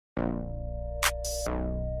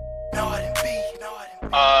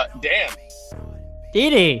Dan.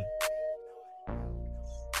 Didi.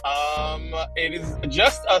 It is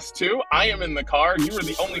just us two. I am in the car. You are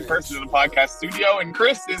the only person in the podcast studio, and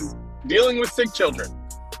Chris is dealing with sick children.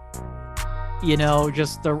 You know,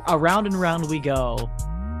 just around and round we go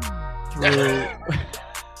through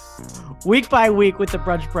week by week with the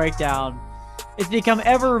brunch breakdown. It's become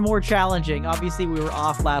ever more challenging. Obviously, we were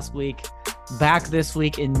off last week, back this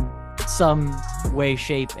week in some way,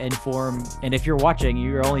 shape, and form. And if you're watching,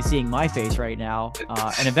 you're only seeing my face right now.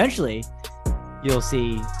 And eventually, you'll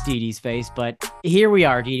see Didi's face. But here we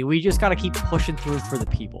are, Didi. We just got to keep pushing through for the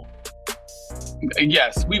people.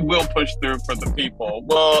 Yes, we will push through for the people.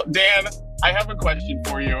 Well, Dan, I have a question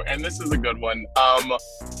for you, and this is a good one.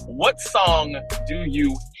 What song do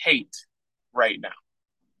you hate right now?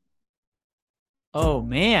 Oh,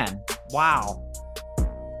 man. Wow.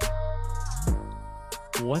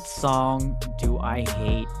 What song do I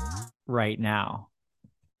hate right now?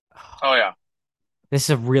 Oh, yeah. This is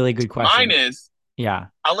a really good question. Mine is, yeah.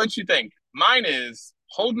 I'll let you think. Mine is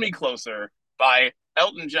Hold Me Closer by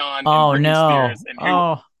Elton John and Britney Spears.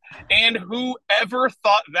 And whoever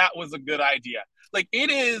thought that was a good idea. Like,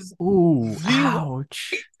 it is. Ooh,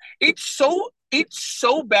 ouch. It's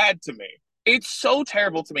so bad to me. It's so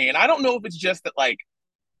terrible to me. And I don't know if it's just that, like,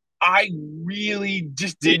 I really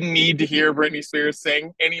just didn't need to hear Britney Spears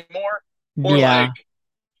sing anymore. Or, like,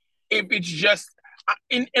 if it's just.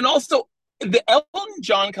 And also, the Elton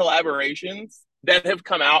John collaborations that have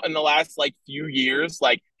come out in the last, like, few years,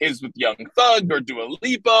 like his with Young Thug or Dua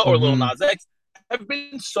Lipa or Lil Nas X, have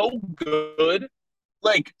been so good.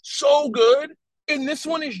 Like, so good. And this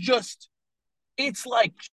one is just. It's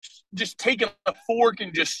like just taking a fork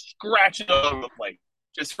and just scratching it over the plate.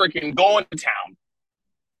 Just freaking going to town.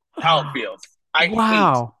 How it feels. I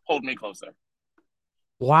hate Hold Me Closer.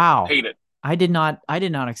 Wow. Hate it. I did not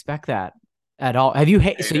expect that at all. Have you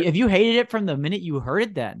have you hated it from the minute you heard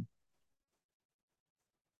it then?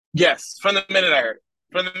 Yes, from the minute I heard it.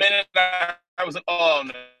 From the minute I was like, oh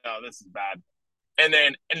no, this is bad. And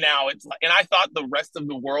now it's like, and I thought the rest of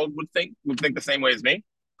the world would think the same way as me,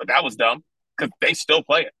 but that was dumb. Because they still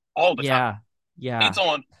play it all the time. Yeah. It's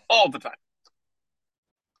on all the time.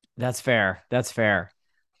 That's fair.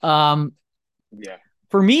 Yeah.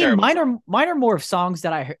 For me, mine are more of songs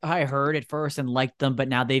that I heard at first and liked them, but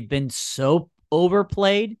now they've been so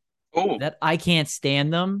overplayed that I can't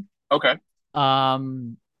stand them. Okay.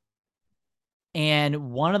 And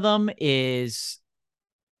one of them is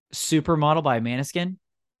Supermodel by Måneskin.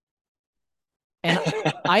 And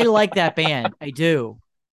I like that band. I do.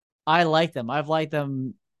 I like them. I've liked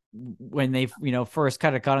them when they, first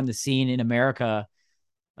kind of got on the scene in America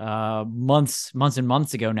months and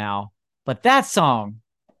months ago now. But that song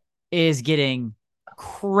is getting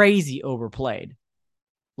crazy overplayed.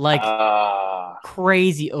 Like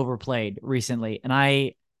crazy overplayed recently. And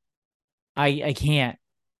I can't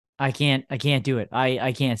do it.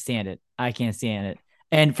 I can't stand it. I can't stand it.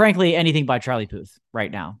 And frankly, anything by Charlie Puth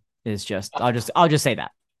right now is just, I'll just say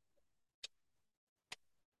that.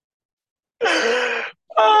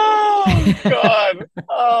 Oh God.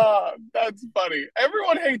 That's funny.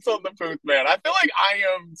 Everyone hates on the Puth man. I feel like I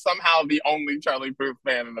am somehow the only Charlie Puth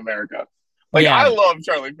fan in America. Like, I love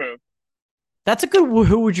Charlie Puth. That's a good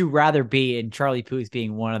who would you rather be in Charlie Puth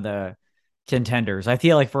being one of the contenders. I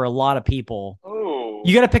feel like for a lot of people,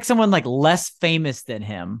 you got to pick someone like less famous than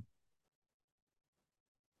him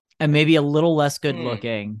and maybe a little less good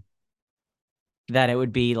looking. That it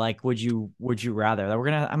would be like, would you rather? I'm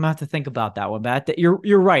gonna have to think about that one. But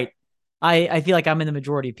you're right. I feel like I'm in the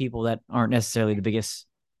majority of people that aren't necessarily the biggest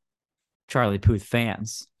Charlie Puth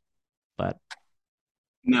fans. But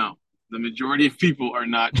no, the majority of people are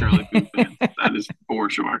not Charlie Puth fans. That is for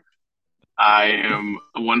sure. I am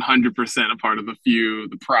 100% a part of the few,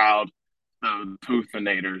 the proud, the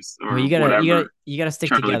Puth-inators, or you gotta stick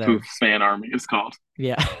Charlie together. Puth fan army is called.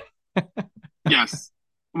 Yeah. Yes,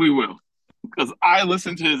 we will. Because I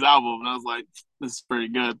listened to his album and I was like, this is pretty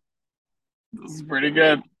good.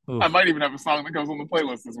 Oof. I might even have a song that goes on the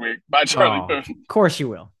playlist this week by Charlie Puth. Of course you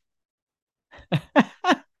will.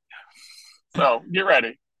 So get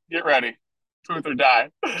ready. Truth or die.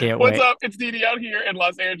 What's up? It's Didi out here in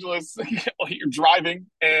Los Angeles. You're driving,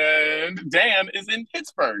 and Dan is in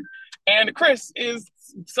Pittsburgh. And Chris is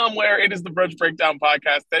somewhere. It is the Brunch Breakdown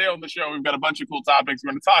podcast. Today on the show, we've got a bunch of cool topics.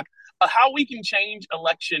 We're going to talk how we can change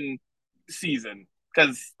election season,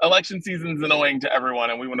 because election season is annoying to everyone,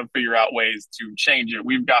 and we want to figure out ways to change it.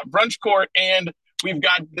 We've got Brunch Court, and we've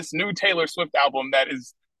got this new Taylor Swift album that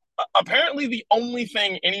is apparently the only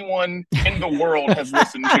thing anyone in the world has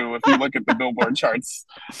listened to if you look at the Billboard charts.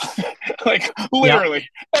 Like Yep. literally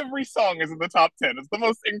every song is in the top 10. It's the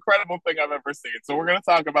most incredible thing I've ever seen. So we're going to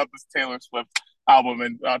talk about this Taylor Swift album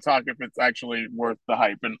and talk if it's actually worth the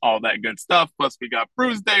hype and all that good stuff. Plus we got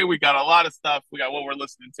Bruise Day, we got a lot of stuff. We got what we're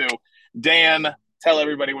listening to. Dan, tell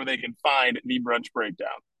everybody where they can find the Brunch Breakdown.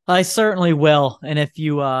 I certainly will. And if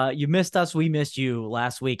you missed us, we missed you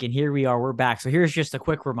last week. And here we are. We're back. So here's just a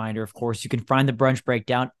quick reminder. Of course, you can find the Brunch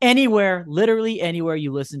Breakdown anywhere, literally anywhere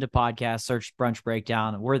you listen to podcasts. Search Brunch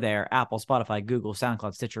Breakdown. We're there. Apple, Spotify, Google,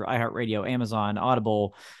 SoundCloud, Stitcher, iHeartRadio, Amazon,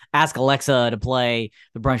 Audible. Ask Alexa to play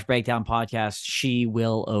the Brunch Breakdown podcast. She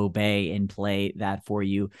will obey and play that for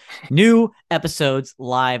you. New episodes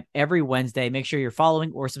live every Wednesday. Make sure you're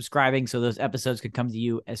following or subscribing so those episodes can come to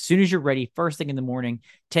you as soon as you're ready, first thing in the morning.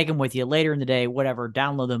 Take them with you later in the day, whatever.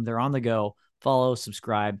 Download them. They're on the go. Follow,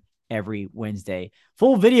 subscribe every Wednesday.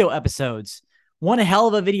 Full video episodes. One hell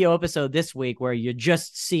of a video episode this week where you're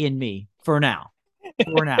just seeing me for now.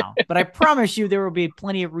 But I promise you there will be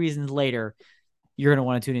plenty of reasons later you're going to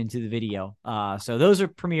want to tune into the video. So those are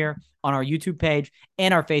premiere on our YouTube page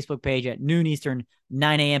and our Facebook page at noon Eastern,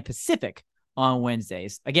 9 a.m. Pacific on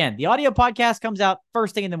Wednesdays. Again, the audio podcast comes out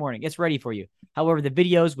first thing in the morning. It's ready for you. However, the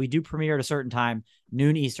videos, we do premiere at a certain time,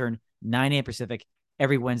 noon Eastern, 9 a.m. Pacific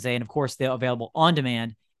every Wednesday. And of course, they're available on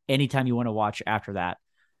demand anytime you want to watch after that.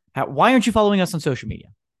 Why aren't you following us on social media?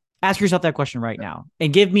 Ask yourself that question right now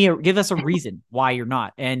and give us a reason why you're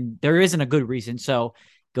not. And there isn't a good reason. So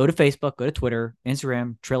go to Facebook, go to Twitter,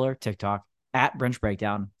 Instagram, Triller, TikTok, at Brunch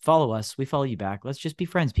Breakdown. Follow us. We follow you back. Let's just be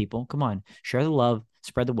friends, people. Come on. Share the love,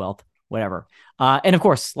 spread the wealth, whatever. And of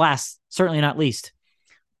course, last, certainly not least,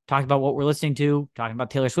 talking about what we're listening to, talking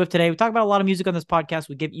about Taylor Swift today. We talk about a lot of music on this podcast.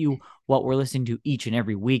 We give you what we're listening to each and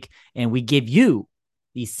every week. And we give you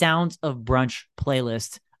the Sounds of Brunch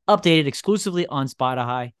playlist updated exclusively on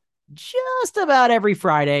Spotify just about every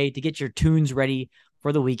Friday to get your tunes ready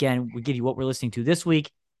for the weekend. We give you what we're listening to this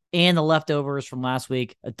week and the leftovers from last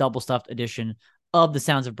week, a double stuffed edition of the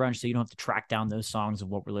Sounds of Brunch, so you don't have to track down those songs of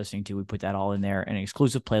what we're listening to. We put that all in there, an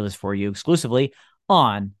exclusive playlist for you exclusively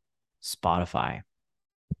on Spotify.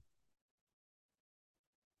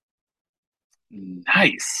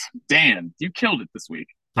 Nice. Dan, you killed it this week.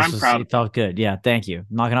 I'm proud. It felt good. Yeah, thank you.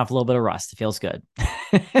 Knocking off a little bit of rust. It feels good.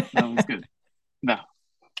 That was good. No,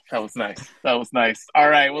 that was nice. That was nice. All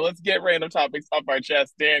right, well, let's get random topics off our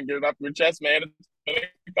chest. Dan, get it off your chest, man. It's been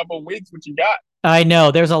a couple of weeks. What you got? I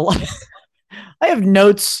know. There's a lot. I have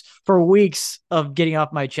notes for weeks of getting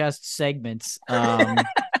off my chest segments.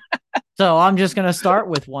 So I'm just going to start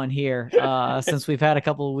with one here since we've had a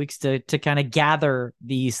couple of weeks to kind of gather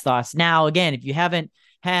these thoughts. Now, again, if you haven't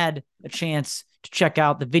had a chance to check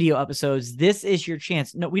out the video episodes, this is your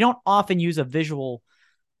chance. No, we don't often use a visual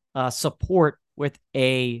support with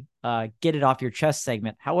a get it off your chest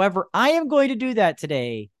segment. However, I am going to do that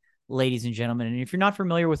today, ladies and gentlemen. And if you're not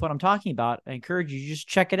familiar with what I'm talking about, I encourage you to just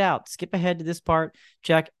check it out. Skip ahead to this part.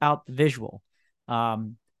 Check out the visual.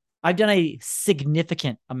 I've done a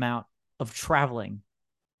significant amount of traveling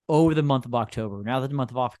over the month of October. Now that the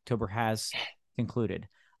month of October has concluded,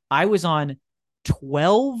 I was on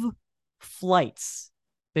 12 flights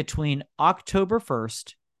between October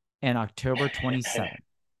 1st and October 27th.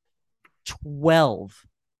 12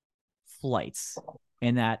 flights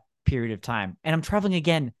in that period of time. And I'm traveling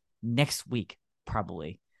again next week,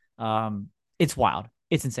 probably. It's wild.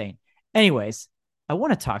 It's insane. Anyways, I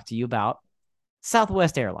want to talk to you about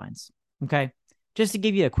Southwest Airlines. Okay. Just to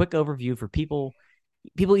give you a quick overview for people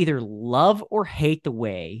either love or hate the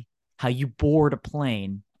way how you board a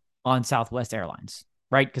plane on Southwest Airlines,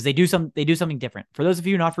 right? Because they do something different. For those of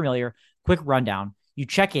you not familiar, quick rundown. You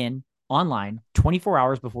check in online 24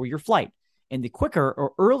 hours before your flight. And the quicker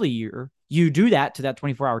or earlier you do that to that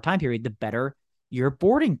 24-hour time period, the better your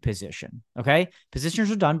boarding position. Okay.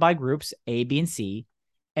 Positions are done by groups A, B, and C.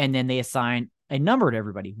 And then they assign a number to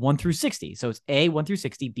everybody, 1 through 60. So it's A, 1 through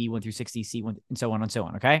 60, B, 1 through 60, C, 1, and so on and so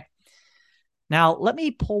on. Okay. Now, let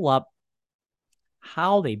me pull up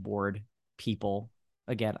how they board people.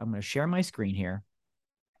 Again, I'm going to share my screen here.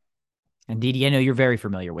 And Didi, I know you're very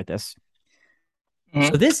familiar with this.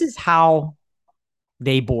 Mm-hmm. So this is how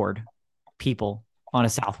they board people on a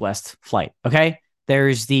Southwest flight. Okay.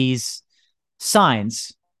 There's these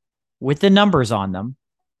signs with the numbers on them.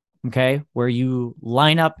 Okay. Where you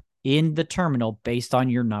line up in the terminal based on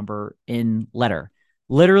your number in letter.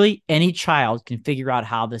 Literally any child can figure out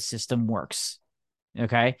how the system works.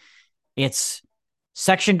 Okay. It's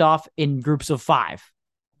sectioned off in groups of 5,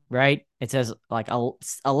 right? It says like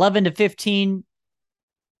 11 to 15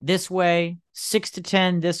 this way, 6 to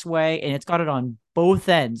 10 this way, and it's got it on both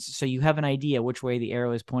ends so you have an idea which way the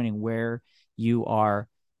arrow is pointing, where you are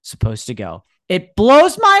supposed to go. It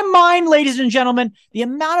blows my mind, ladies and gentlemen, the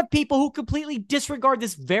amount of people who completely disregard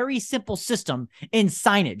this very simple system in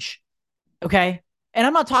signage. Okay. And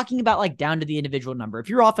I'm not talking about like down to the individual number. If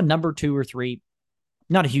you're off a number 2 or 3,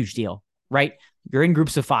 not a huge deal, right? You're in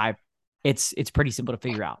groups of 5. It's pretty simple to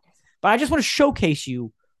figure out. But I just want to showcase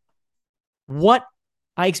you what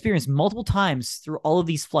I experienced multiple times through all of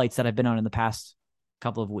these flights that I've been on in the past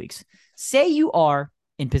couple of weeks. Say you are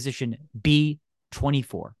in position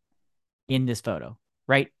B24 in this photo,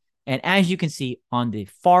 right? And as you can see on the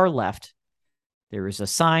far left, there is a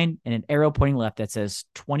sign and an arrow pointing left that says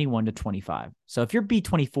 21 to 25. So if you're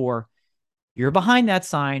B24, you're behind that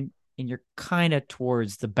sign and you're kind of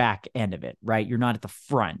towards the back end of it, right? You're not at the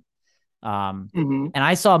front. And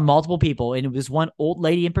I saw multiple people, and it was one old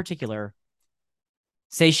lady in particular,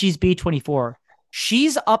 say she's B24.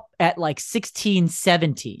 She's up at like 16,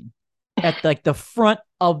 17 at like the front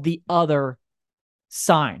of the other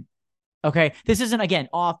sign. Okay. This isn't, again,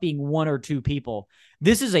 off being 1 or 2 people.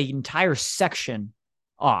 This is an entire section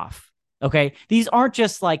off. Okay. These aren't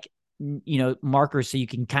just like, markers so you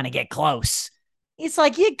can kind of get close. It's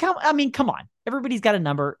like, come on. Everybody's got a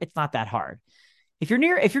number. It's not that hard. If you're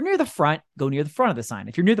near the front, go near the front of the sign.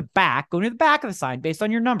 If you're near the back, go near the back of the sign based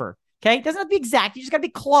on your number. Okay. It doesn't have to be exact. You just got to be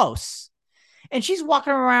close. And she's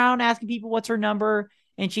walking around asking people what's her number.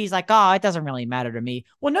 And she's like, oh, it doesn't really matter to me.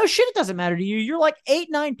 Well, no shit, it doesn't matter to you. You're like 8,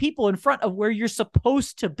 9 people in front of where you're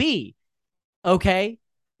supposed to be. Okay.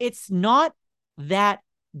 It's not that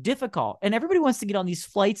difficult. And everybody wants to get on these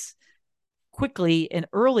flights quickly and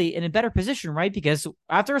early in a better position, right? Because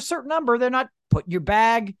after a certain number, they're not putting your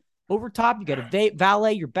bag over top. You got to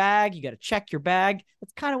valet your bag. You got to check your bag.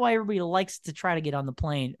 That's kind of why everybody likes to try to get on the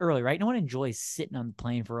plane early, right? No one enjoys sitting on the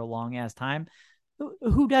plane for a long ass time.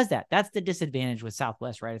 Who does that? That's the disadvantage with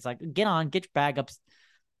Southwest, right? It's like, get your bag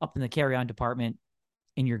up in the carry-on department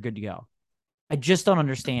and you're good to go. I just don't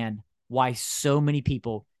understand why so many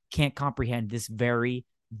people can't comprehend this very,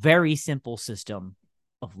 very simple system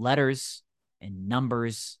of letters and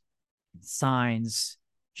numbers and signs.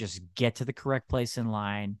 Just get to the correct place in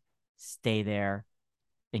line, stay there,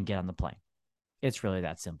 and get on the plane. It's really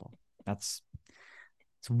that simple. It's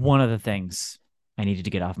one of the things I needed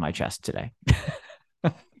to get off my chest today.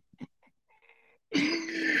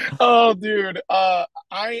 Oh, dude. I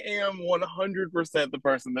am 100% the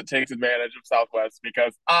person that takes advantage of Southwest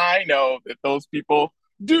because I know that those people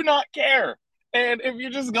do not care. And if you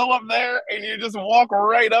just go up there and you just walk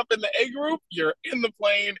right up in the A group, you're in the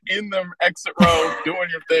plane, in the exit row, doing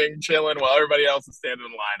your thing, chilling while everybody else is standing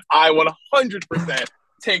in line. I 100%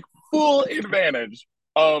 take full advantage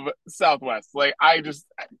of Southwest. Like I just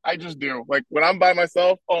do. Like when I'm by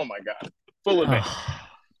myself, oh my God, full advantage.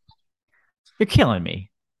 You're killing me.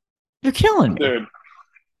 You're killing me. Dude,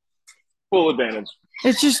 full advantage.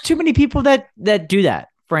 It's just too many people that do that.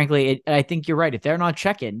 Frankly, I think you're right. If they're not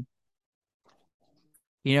checking,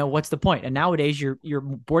 what's the point? And nowadays, your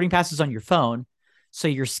boarding pass is on your phone, so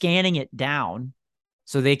you're scanning it down,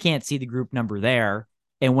 so they can't see the group number there.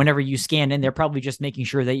 And whenever you scan in, they're probably just making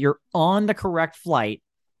sure that you're on the correct flight,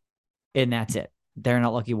 and that's it. They're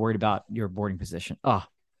not worried about your boarding position. Oh,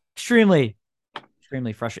 extremely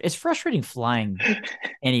frustrating. It's frustrating flying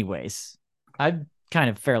anyways. I'm kind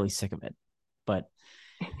of fairly sick of it, but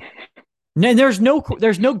there's no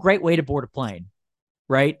great way to board a plane,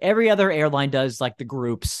 right? Every other airline does like the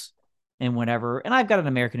groups and whatever. And I've got an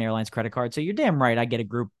American Airlines credit card. So you're damn right. I get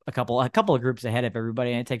a couple of groups ahead of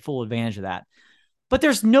everybody and I take full advantage of that. But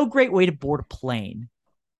there's no great way to board a plane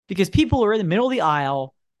because people are in the middle of the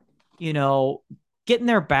aisle, getting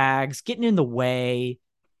their bags, getting in the way.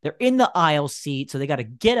 They're in the aisle seat, so they got to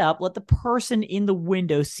get up, let the person in the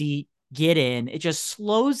window seat get in. It just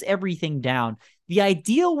slows everything down. The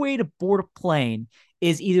ideal way to board a plane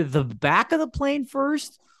is either the back of the plane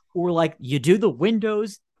first, or like you do the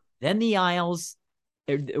windows, then the aisles,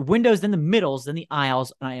 windows, then the middles, then the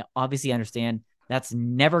aisles. And I obviously understand that's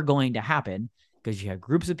never going to happen because you have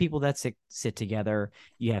groups of people that sit together.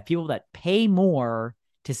 You have people that pay more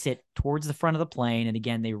to sit towards the front of the plane. And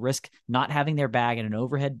again, they risk not having their bag in an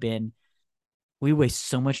overhead bin. We waste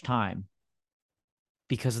so much time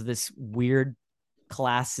because of this weird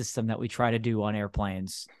class system that we try to do on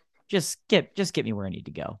airplanes. Just get me where I need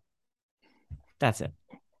to go. That's it.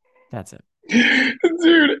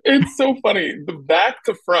 Dude, it's so funny. The back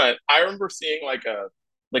to front, I remember seeing like a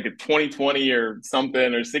 2020 or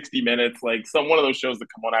something or 60 Minutes, like one of those shows that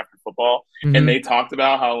come on after football. Mm-hmm. And they talked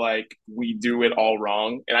about how like we do it all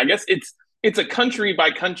wrong. And I guess it's a country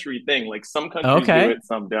by country thing. Like some countries do it,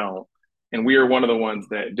 some don't. And we are one of the ones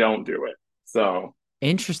that don't do it. So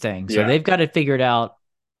Interesting. So yeah, they've got it figured out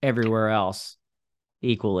everywhere else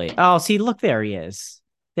equally. Oh, see, look, there he is.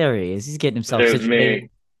 There he is. He's getting himself there's situated me.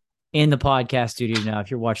 in the podcast studio now. If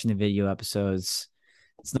you're watching the video episodes,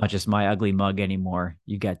 it's not just my ugly mug anymore.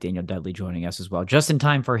 You got Daniel Dudley joining us as well, just in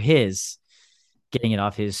time for his getting it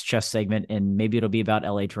off his chest segment, and maybe it'll be about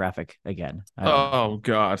LA traffic again. I don't know. Oh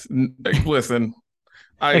God. Listen,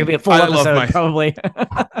 It could be a full I love episode, my probably.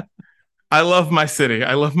 I love my city.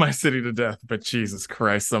 I love my city to death, but Jesus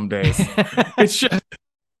Christ, some days. It's just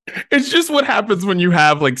it's just what happens when you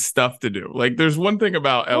have like stuff to do. Like there's one thing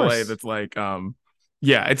about LA that's like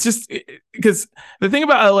yeah, it's just because the thing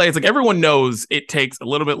about LA is like everyone knows it takes a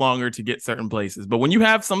little bit longer to get certain places, but when you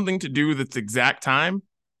have something to do that's exact time,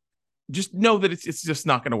 just know that it's just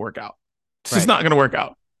not going to work out. It's just Right. not going to work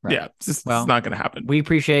out. Right. Yeah, it's Well, not going to happen. We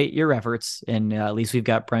appreciate your efforts, and at least we've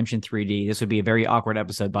got Brunch in 3D. This would be a very awkward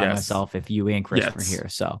episode by Yes. myself if you and Chris were Yes. here,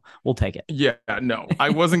 so we'll take it. Yeah, no, I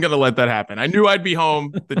wasn't gonna let that happen. I knew I'd be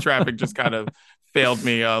home. The traffic just kind of failed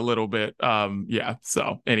me a little bit. Yeah.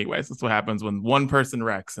 So, anyways, that's what happens when one person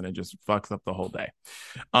wrecks and it just fucks up the whole day.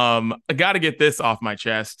 I got to get this off my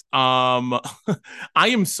chest. I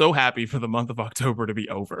am so happy for the month of October to be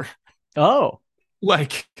over. Oh,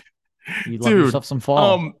 Like, you love dude, yourself some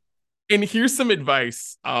fall. and here's some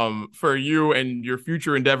advice for you and your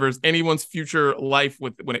future endeavors, anyone's future life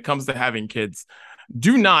with when it comes to having kids.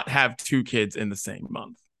 Do not have two kids in the same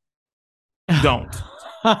month. Don't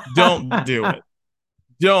do it.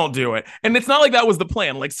 Don't do it. And it's not like that was the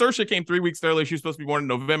plan. Like Saoirse came 3 weeks early. She was supposed to be born in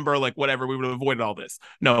November, like whatever. We would have avoided all this.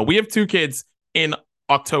 No, we have two kids in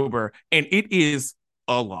October, and it is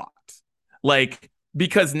a lot. Like,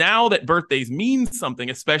 because now that birthdays mean something,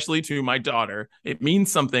 especially to my daughter, it means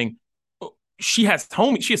something. She has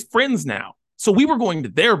homies, she has friends now. So we were going to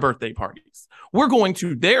their birthday parties. We're going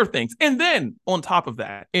to their things. And then on top of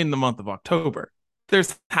that, in the month of October,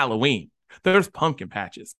 there's Halloween. There's pumpkin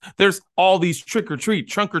patches. There's all these trick or treat,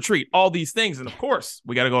 trunk or treat, all these things. And of course,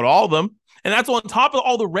 we got to go to all of them. And that's on top of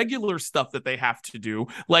all the regular stuff that they have to do,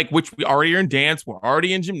 like which we already are in dance, we're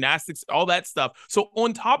already in gymnastics, all that stuff. So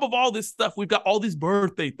on top of all this stuff, we've got all these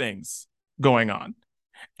birthday things going on.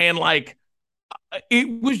 And like,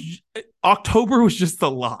 October was just a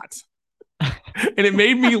lot. And it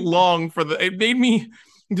made me it made me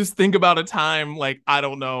just think about a time, like, I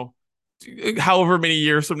don't know, however many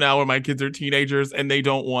years from now when my kids are teenagers and they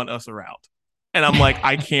don't want us around. And I'm like,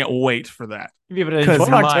 I can't wait for that. You'll be able to enjoy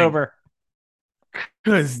October.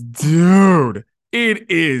 Because, dude,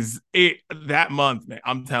 that month, man.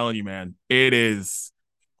 I'm telling you, man,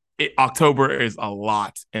 October is a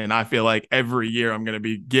lot. And I feel like every year I'm going to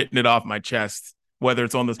be getting it off my chest, whether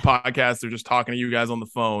it's on this podcast or just talking to you guys on the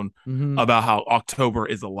phone about how October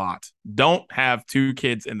is a lot. Don't have two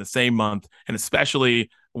kids in the same month, and especially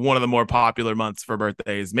one of the more popular months for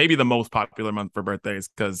birthdays, maybe the most popular month for birthdays,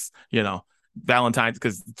 because, you know, Valentine's,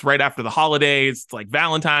 because it's right after the holidays. It's like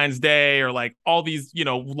Valentine's Day or like all these, you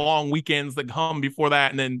know, long weekends that come before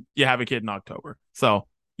that. And then you have a kid in October. So,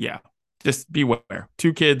 yeah, just beware.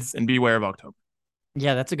 Two kids and beware of October.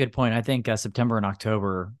 Yeah, that's a good point. I think September and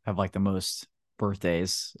October have like the most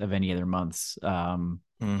birthdays of any other months. And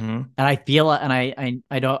I feel, and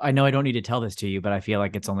I know I don't need to tell this to you, but I feel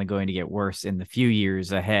like it's only going to get worse in the few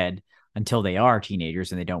years ahead until they are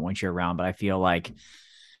teenagers and they don't want you around. But I feel like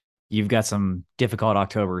you've got some difficult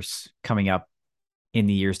Octobers coming up in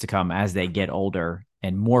the years to come as they get older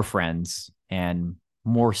and more friends and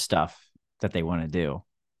more stuff that they want to do.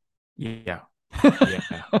 Yeah.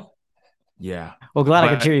 Yeah. Well, glad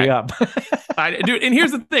I could cheer you up. Dude, and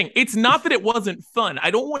here's the thing. It's not that it wasn't fun. I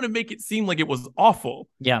don't want to make it seem like it was awful.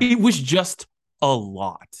 Yeah. It was just a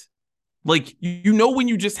lot. Like, you know, when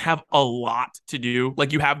you just have a lot to do,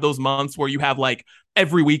 like you have those months where you have like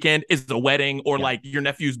every weekend is a wedding or like your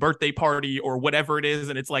nephew's birthday party or whatever it is.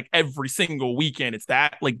 And it's like every single weekend it's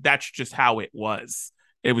that, like, that's just how it was.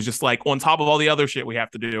 It was just like on top of all the other shit we have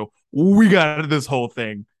to do, we got this whole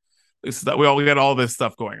thing. We got all this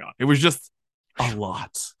stuff going on. It was just a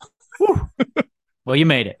lot. Well, you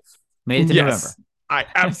made it. Made it to November. I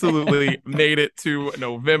absolutely made it to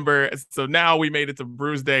November. So now we made it to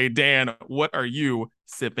Brews Day. Dan, what are you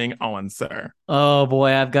sipping on, sir? Oh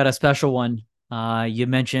boy, I've got a special one. You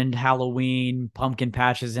mentioned Halloween, pumpkin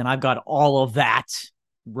patches, and I've got all of that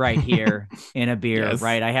right here in a beer, Yes.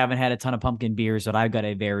 right? I haven't had a ton of pumpkin beers, but I've got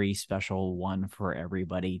a very special one for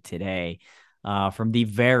everybody today. From the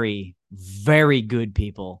very, very good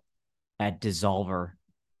people at Dissolver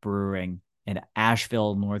Brewing in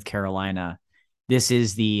Asheville, North Carolina. This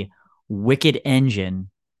is the Wicked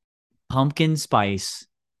Engine Pumpkin Spice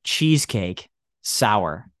Cheesecake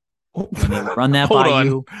Sour. Let me run that Hold by on.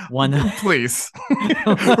 you. Please.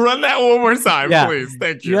 Run that one more time, Yeah. please.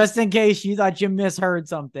 Thank you. Just in case you thought you misheard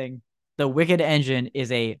something, the Wicked Engine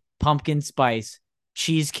is a pumpkin spice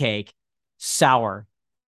cheesecake sour,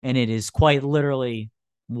 and it is quite literally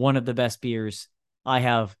one of the best beers I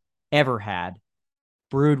have ever had.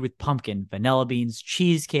 Brewed with pumpkin, vanilla beans,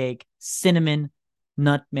 cheesecake, cinnamon,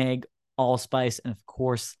 nutmeg, allspice, and of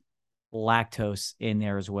course, lactose in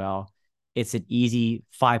there as well. It's an easy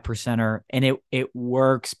 5%er, and it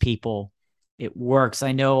works, people. It works.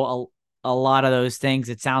 I know a lot of those things,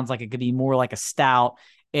 it sounds like it could be more like a stout.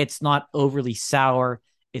 It's not overly sour.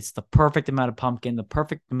 It's the perfect amount of pumpkin, the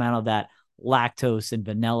perfect amount of that lactose and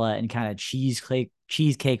vanilla and kind of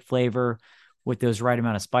cheesecake flavor with those right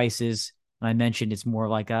amount of spices. And I mentioned it's more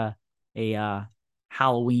like a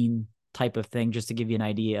Halloween type of thing, just to give you an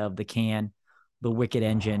idea of the can. The Wicked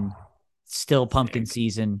Engine, still pumpkin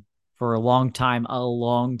season for a long time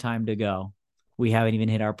to go. We haven't even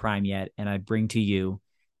hit our prime yet. And I bring to you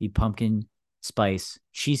the pumpkin spice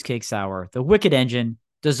cheesecake sour, the Wicked Engine.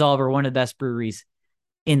 Dissolver, one of the best breweries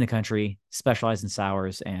in the country, specialize in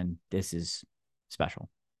sours, and this is special.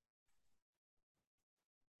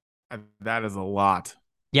 That is a lot.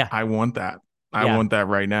 Yeah. I want that. I want that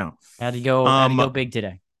right now. Had to go big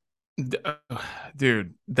today.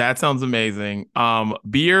 Dude, that sounds amazing.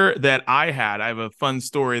 Beer that I had, I have a fun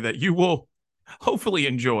story that you will hopefully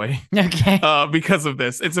enjoy. Okay. Because of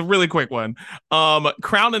this. It's a really quick one.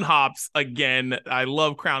 Crown and Hops, again, I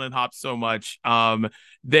love Crown and Hops so much.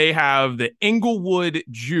 They have the Inglewood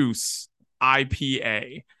Juice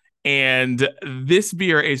IPA. And this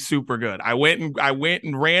beer is super good. I went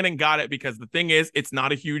and ran and got it because the thing is, it's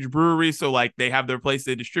not a huge brewery. So like they have their place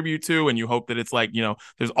they distribute to, and you hope that it's like,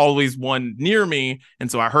 there's always one near me.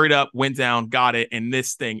 And so I hurried up, went down, got it. And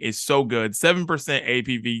this thing is so good. 7%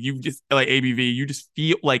 ABV. You just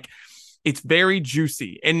feel like it's very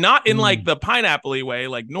juicy, and not in like the pineapple-y way,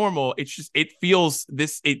 like normal. It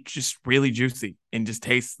just really juicy and just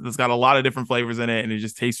tastes, it's got a lot of different flavors in it, and it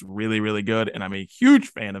just tastes really, really good. And I'm a huge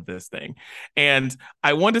fan of this thing. And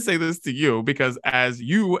I want to say this to you because as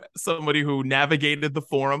somebody who navigated the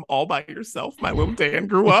Forum all by yourself, my little Dan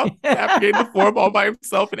grew up navigating the Forum all by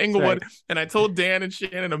himself in Inglewood. Right. And I told Dan and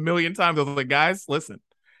Shannon a million times, I was like, guys, listen,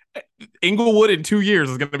 Inglewood in 2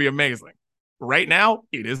 years is going to be amazing. Right now,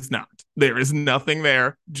 it is not. There is nothing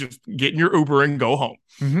there. Just get in your Uber and go home.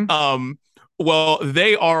 Mm-hmm. Well,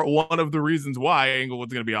 they are one of the reasons why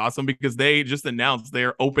Inglewood's going to be awesome, because they just announced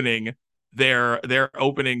they're opening their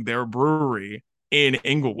brewery in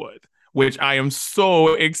Inglewood, which I am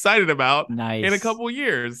so excited about. Nice. In a couple of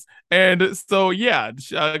years. And so, yeah,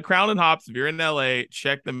 Crown and Hops, if you're in LA,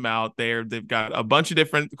 check them out. They've got a bunch of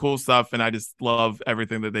different cool stuff, and I just love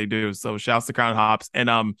everything that they do. So shouts to Crown and Hops.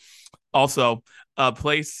 And also, a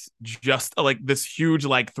place just like this huge,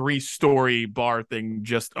 like 3-story bar thing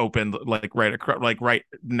just opened, like right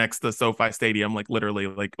next to SoFi Stadium, like literally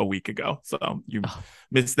like a week ago. So you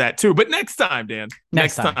missed that too. But next time, Dan,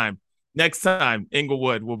 next time,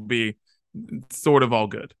 Inglewood will be sort of all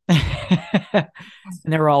good. And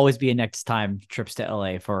there will always be a next time trips to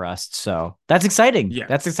LA for us. So that's exciting. Yeah,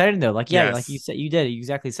 that's exciting though. Like, yeah, like you said, you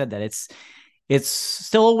exactly said that. It's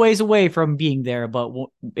still a ways away from being there, but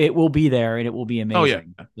it will be there, and it will be amazing. Oh,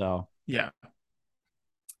 yeah. So, yeah.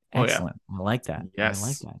 Excellent. Oh, yeah. I like that. Yes. I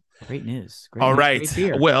like that. Great news. All right.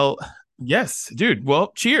 Well, yes, dude.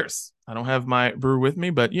 Well, cheers. I don't have my brew with me,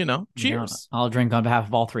 but cheers. I'll drink on behalf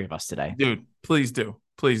of all three of us today. Dude, please do.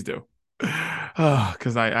 Please do. Oh,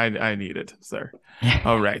 because I need it, sir.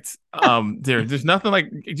 All right. There's nothing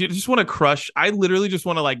like, you just want to crush. I literally just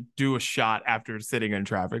want to like do a shot after sitting in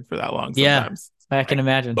traffic for that long sometimes. Yeah, I can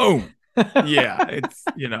imagine. Boom. Yeah,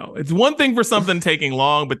 it's one thing for something taking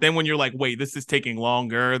long, but then when you're like, wait, this is taking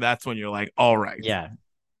longer, that's when you're like, all right. Yeah.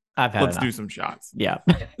 Let's do some shots. Yeah.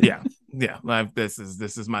 Yeah. This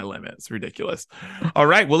is my limit. It's ridiculous. All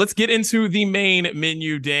right. Well, let's get into the main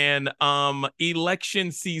menu, Dan.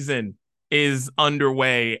 Election season is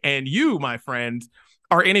underway, and you, my friend,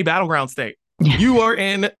 are in a battleground state. You are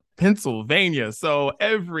in Pennsylvania. So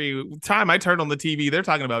every time I turn on the TV, they're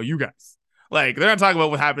talking about you guys. Like, they're not talking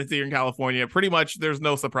about what happens here in California. Pretty much there's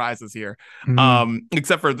no surprises here.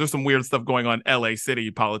 Except for there's some weird stuff going on LA city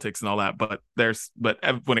politics and all that. But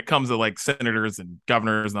when it comes to like senators and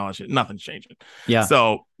governors and all that shit, nothing's changing. Yeah.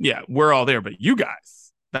 So yeah, we're all there. But you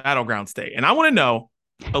guys, battleground state. And I want to know,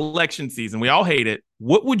 election season, we all hate it.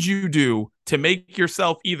 What would you do to make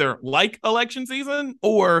yourself either like election season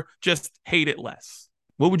or just hate it less?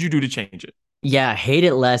 What would you do to change it? Yeah, hate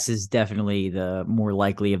it less is definitely the more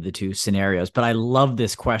likely of the two scenarios. But I love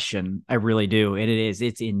this question. I really do. And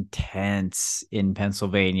it's intense in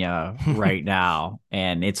Pennsylvania right now.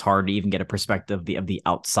 And it's hard to even get a perspective of the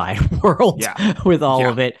outside world Yeah. with all Yeah.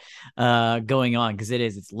 of it going on. Because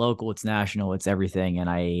it's local, it's national, it's everything. And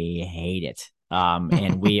I hate it.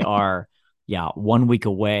 And we are, yeah, 1 week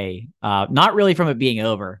away. Not really from it being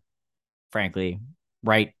over, frankly,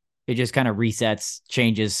 right? It just kind of resets,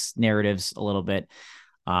 changes narratives a little bit.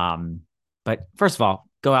 But first of all,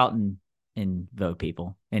 go out and vote,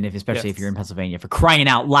 people. And especially if you're in Yes. Pennsylvania, for crying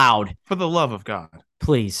out loud, For the love of God.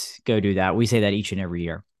 please go do that. We say that each and every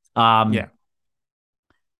year. Yeah.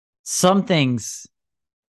 Some things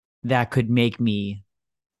that could make me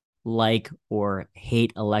like or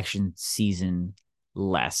hate election season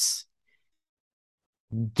less.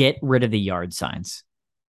 Get rid of the yard signs.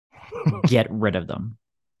 Get rid of them.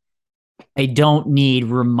 I don't need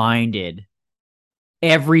reminded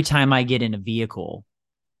every time I get in a vehicle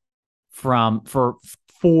for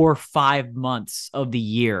 4 or 5 months of the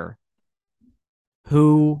year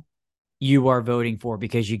who you are voting for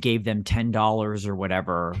because you gave them $10 or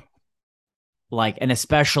whatever. Like, and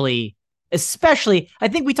especially, I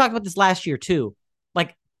think we talked about this last year too.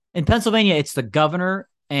 Like in Pennsylvania, it's the governor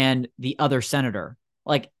and the other senator.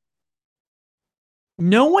 Like,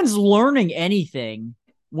 no one's learning anything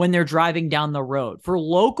when they're driving down the road. For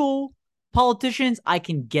local politicians, I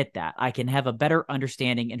can get that. I can have a better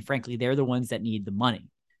understanding. And frankly, they're the ones that need the money.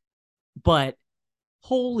 But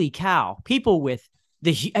holy cow, people with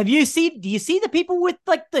do you see the people with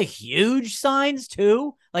like the huge signs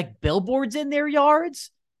too? Like billboards in their yards?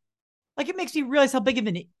 Like it makes me realize how big of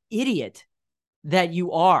an idiot that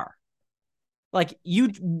you are. Like you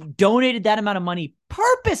donated that amount of money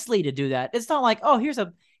purposely to do that. It's not like, oh, here's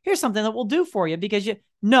something that we'll do for you because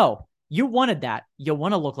you wanted that. You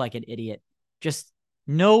want to look like an idiot. Just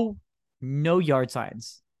no yard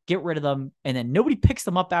signs. Get rid of them. And then nobody picks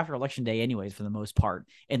them up after election day anyways, for the most part.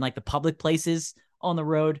 And like the public places on the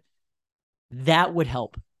road, that would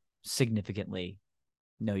help significantly.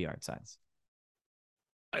 No yard signs.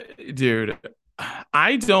 Dude,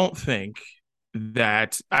 I think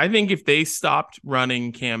if they stopped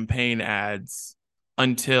running campaign ads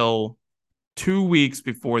until 2 weeks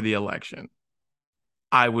before the election,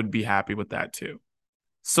 I would be happy with that too.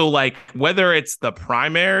 So like whether it's the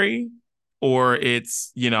primary or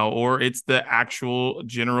it's the actual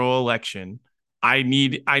general election, I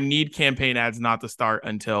need campaign ads not to start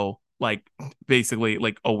until like basically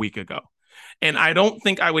like a week ago. And I don't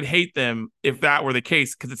think I would hate them if that were the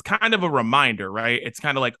case, because it's kind of a reminder, right? It's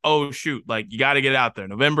kind of like, oh, shoot, like you got to get out there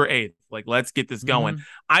November 8th. Like, let's get this going. Mm-hmm.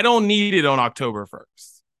 I don't need it on October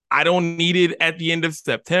 1st. I don't need it at the end of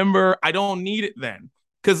September. I don't need it then.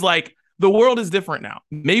 Because like the world is different now.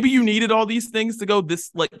 Maybe you needed all these things to go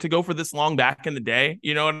for this long back in the day.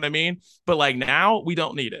 You know what I mean? But like now we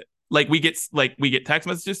don't need it. Like we get text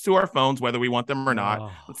messages to our phones, whether we want them or not.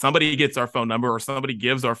 Oh. Somebody gets our phone number or somebody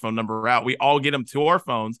gives our phone number out. We all get them to our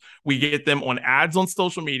phones. We get them on ads on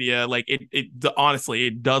social media. Like honestly,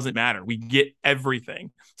 it doesn't matter. We get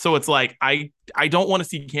everything. So it's like, I don't want to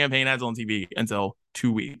see campaign ads on TV until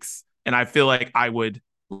 2 weeks. And I feel like I would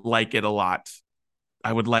like it a lot.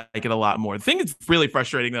 I would like it a lot more. The thing that's really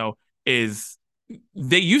frustrating though, is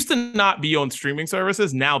they used to not be on streaming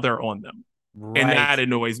services. Now they're on them. Right. And that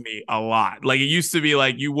annoys me a lot. Like it used to be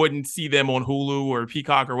like you wouldn't see them on Hulu or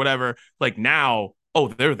Peacock or whatever. Like now, oh,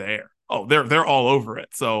 they're there. Oh, they're all over it.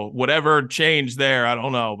 So whatever changed there, I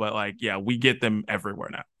don't know. But like, yeah, we get them everywhere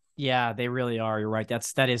now. Yeah, they really are. You're right.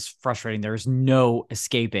 That is frustrating. There's no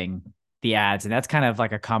escaping the ads. And that's kind of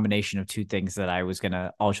like a combination of two things that I was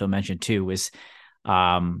gonna also mention too, was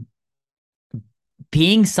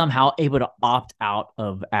being somehow able to opt out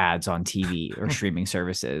of ads on TV or streaming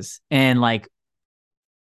services. And like,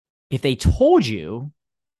 if they told you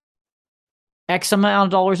X amount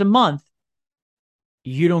of dollars a month,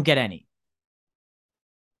 you don't get any.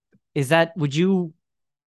 Would you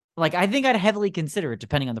like, I think I'd heavily consider it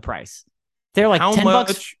depending on the price. They're like How 10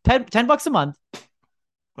 much? bucks, $10 a month,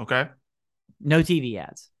 Okay. no TV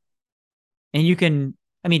ads. And you can,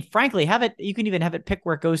 I mean, frankly, you can even have it pick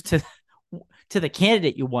where it goes to the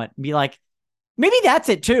candidate you want and be like, maybe that's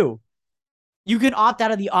it too. You can opt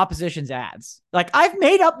out of the opposition's ads. Like, I've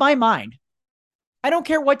made up my mind. I don't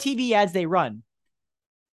care what TV ads they run.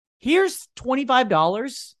 Here's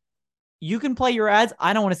 $25. You can play your ads.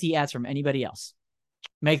 I don't want to see ads from anybody else.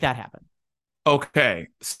 Make that happen. Okay.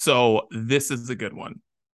 So this is a good one.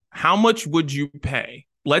 How much would you pay?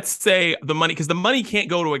 Let's say the money, because the money can't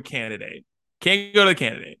go to a candidate. Can't go to the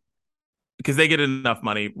candidate because they get enough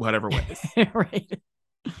money, whatever ways. Right.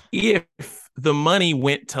 if the money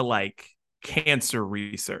went to like cancer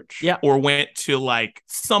research Yeah. or went to like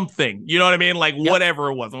something, you know what I mean? Like whatever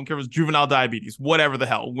it was. I don't care if it was juvenile diabetes, whatever the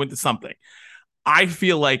hell, went to something. I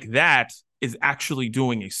feel like that is actually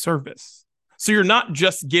doing a service. So you're not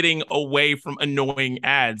just getting away from annoying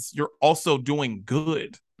ads, you're also doing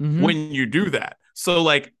good when you do that. So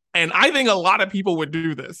like, and I think a lot of people would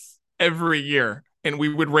do this every year and we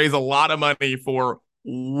would raise a lot of money for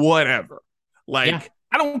whatever. Like,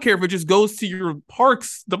 I don't care if it just goes to your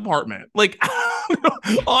parks department. Like,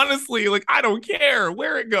 honestly, like, I don't care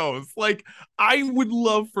where it goes. Like, I would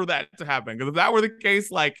love for that to happen. Because if that were the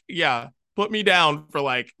case, like, yeah, put me down for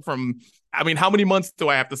like I mean, how many months do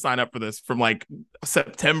I have to sign up for this? From like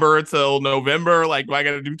September till November? Like, do I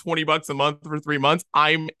got to do $20 a month for 3 months?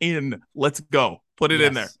 I'm in. Let's go. Put it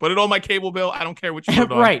in there. Put it on my cable bill. I don't care what you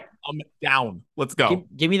put on. Right. I'm down. Let's go.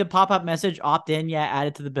 Give me the pop-up message, opt in. Yeah. Add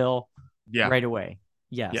it to the bill. Yeah. Right away.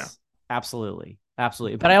 Yes. Absolutely.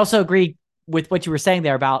 Absolutely. But I also agree with what you were saying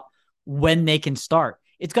there about when they can start.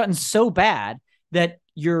 It's gotten so bad that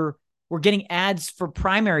we're getting ads for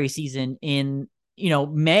primary season in,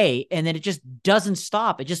 May, and then it just doesn't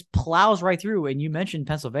stop. It just plows right through. And you mentioned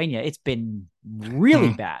Pennsylvania. It's been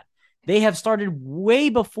really bad. They have started way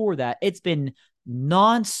before that. It's been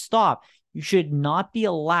nonstop. You should not be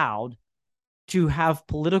allowed to have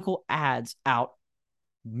political ads out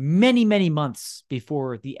many, many months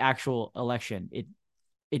before the actual election.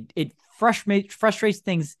 It frustrates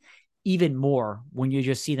things even more when you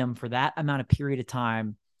just see them for that amount of period of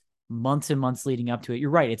time, months and months leading up to it. You're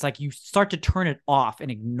right. It's like you start to turn it off and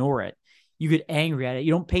ignore it. You get angry at it.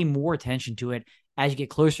 You don't pay more attention to it as you get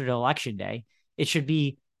closer to election day. It should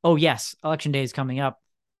be, oh yes, election day is coming up.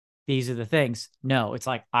 These are the things. No, it's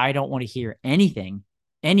like, I don't want to hear anything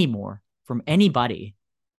anymore from anybody.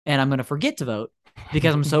 And I'm going to forget to vote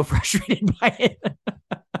because I'm so frustrated by it.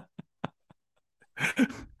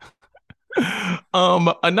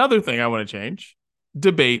 Another thing I want to change,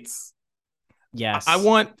 debates. Yes. I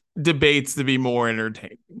want debates to be more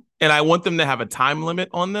entertaining, and I want them to have a time limit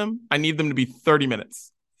on them. I need them to be 30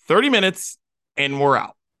 minutes. 30 minutes and we're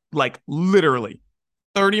out. Like literally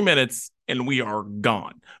 30 minutes and we are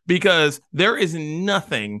gone, because there is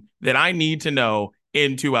nothing that I need to know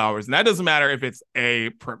in 2 hours. And that doesn't matter if it's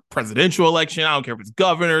a presidential election. I don't care if it's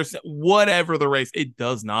governors, whatever the race, it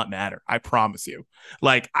does not matter. I promise you.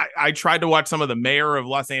 Like I tried to watch some of the mayor of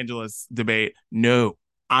Los Angeles debate. No,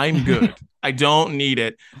 I'm good. I don't need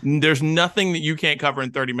it. There's nothing that you can't cover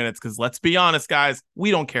in 30 minutes, because let's be honest, guys,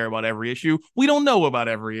 we don't care about every issue. We don't know about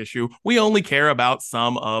every issue. We only care about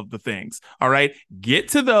some of the things. All right, get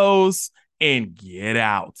to those and get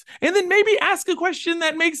out. And then maybe ask a question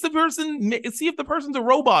that makes the person, see if the person's a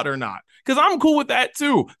robot or not. Because I'm cool with that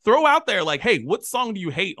too. Throw out there like, hey, what song do you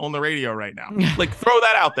hate on the radio right now? Like, throw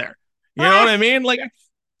that out there. You know what I mean? Like,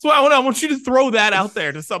 so I want you to throw that out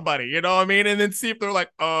there to somebody, you know what I mean? And then see if they're like,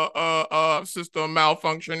 system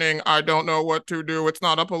malfunctioning. I don't know what to do. It's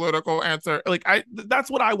not a political answer. Like, that's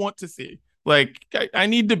what I want to see. Like, I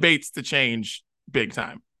need debates to change big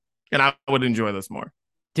time. And I would enjoy this more.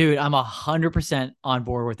 Dude, I'm 100% on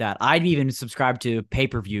board with that. I'd even subscribe to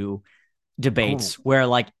pay-per-view debates where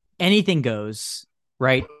like anything goes,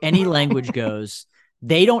 right? Any language goes.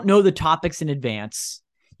 They don't know the topics in advance.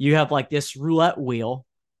 You have like this roulette wheel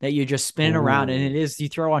that you just spin around, and it is, you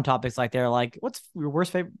throw on topics like they're like, what's your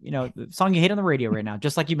worst favorite, the song you hate on the radio right now,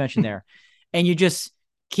 just like you mentioned there. And you just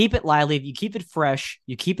keep it lively. You keep it fresh.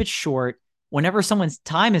 You keep it short. Whenever someone's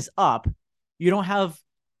time is up, you don't have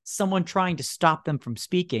someone trying to stop them from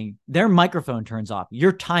speaking. Their microphone turns off.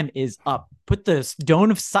 Your time is up. Put the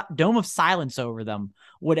dome of silence over them,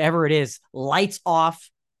 whatever it is, lights off.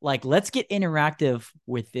 Like, let's get interactive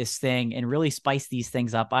with this thing and really spice these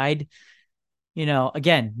things up.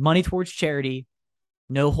 Again, money towards charity,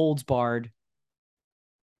 no holds barred,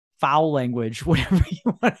 foul language, whatever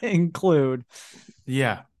you want to include.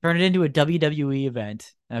 Yeah. Turn it into a WWE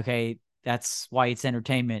event. Okay. That's why it's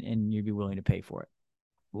entertainment, and you'd be willing to pay for it.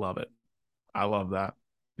 Love it. I love that.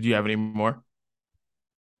 Do you have any more?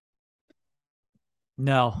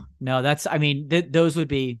 No, those would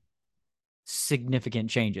be significant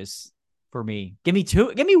changes for me. Give me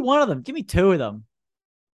one of them. Give me two of them.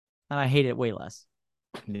 And I hate it way less.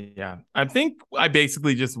 Yeah. I think I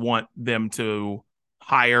basically just want them to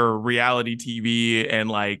hire reality TV and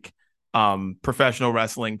like professional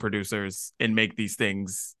wrestling producers and make these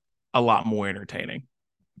things a lot more entertaining.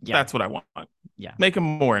 Yeah. That's what I want. Yeah. Make them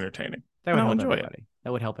more entertaining. That would help everybody.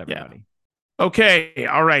 That would help everybody. Yeah. Okay.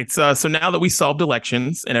 All right. So now that we solved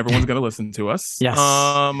elections and everyone's going to listen to us, yes.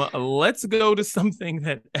 Let's go to something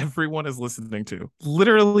that everyone is listening to.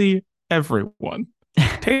 Literally everyone.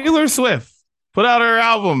 Taylor Swift put out her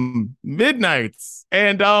album Midnights,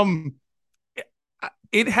 and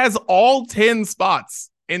it has all 10 spots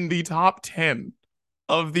in the top 10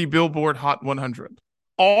 of the Billboard Hot 100.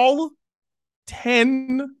 All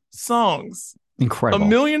 10 songs. Incredible. 1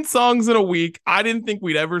 million songs in a week. I didn't think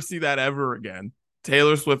we'd ever see that ever again.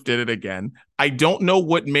 Taylor Swift did it again. I don't know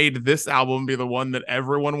what made this album be the one that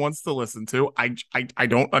everyone wants to listen to. I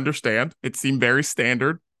don't understand. It seemed very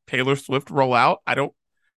standard Taylor Swift rollout. I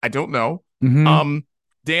don't know. Mm-hmm.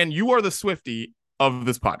 Dan, you are the Swiftie of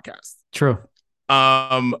this podcast. True.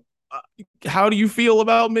 How do you feel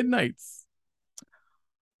about Midnights?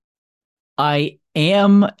 I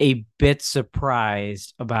am a bit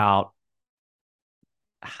surprised about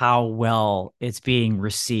how well it's being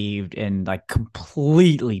received and like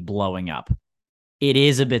completely blowing up. It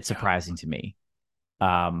is a bit surprising to me.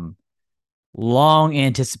 Long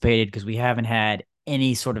anticipated, because we haven't had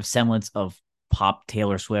any sort of semblance of pop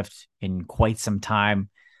Taylor Swift in quite some time.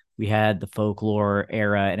 We had the folklore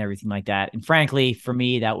era and everything like that. And frankly, for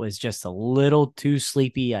me, that was just a little too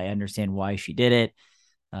sleepy. I understand why she did it.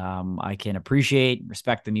 I can appreciate and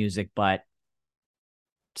respect the music, but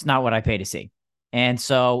it's not what I pay to see. And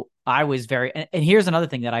so I was and here's another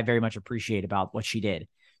thing that I very much appreciate about what she did.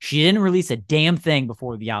 She didn't release a damn thing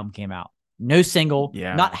before the album came out. No single,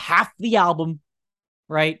 not half the album,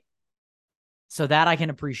 right? So that I can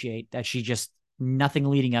appreciate, that she just, nothing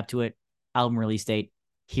leading up to it, album release date,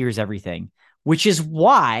 here's everything. Which is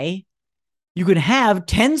why you can have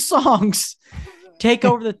 10 songs take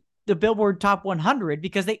over the Billboard Top 100,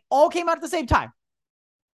 because they all came out at the same time.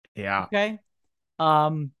 Yeah. Okay.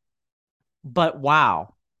 But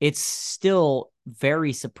wow, it's still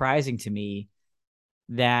very surprising to me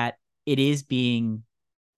that it is being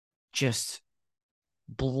just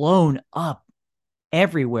blown up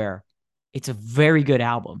everywhere. It's a very good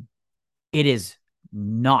album. It is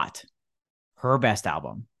not her best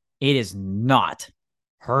album. It is not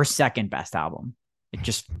her second best album. It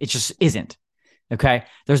just isn't. Okay.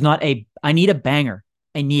 There's not I need a banger.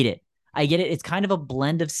 I need it. I get it. It's kind of a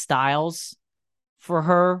blend of styles for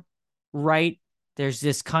her, right? There's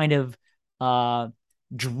this kind of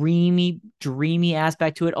dreamy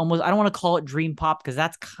aspect to it. Almost, I don't want to call it dream pop, because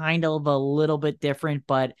that's kind of a little bit different,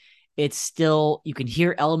 but it's still, you can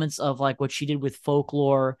hear elements of like what she did with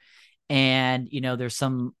folklore, and there's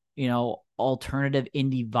some alternative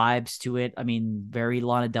indie vibes to it. I mean, very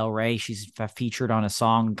Lana Del Rey. She's featured on a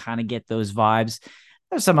song, kind of get those vibes.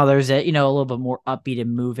 There's some others that a little bit more upbeat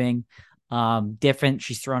and moving, different.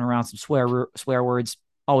 She's throwing around some swear words.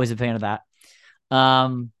 Always a fan of that.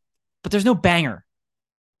 But there's no banger,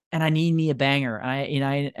 and I need me a banger.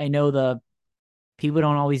 And I know the people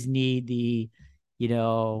don't always need the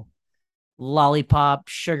lollipop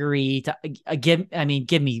sugary. Give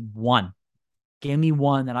me one. Give me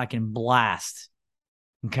one that I can blast.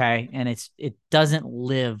 Okay. And it doesn't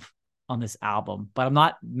live on this album, but I'm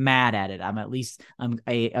not mad at it.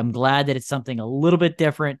 I'm glad that it's something a little bit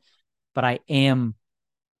different, but I am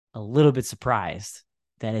a little bit surprised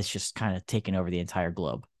that it's just kind of taken over the entire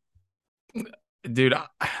globe. Dude,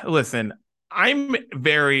 listen, I'm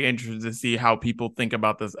very interested to see how people think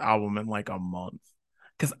about this album in like a month,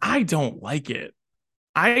 because I don't like it.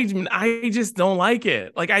 I just don't like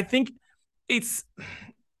it. Like, I think it's,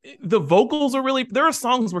 the vocals are really, there are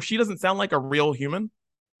songs where she doesn't sound like a real human.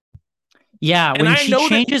 Yeah, when she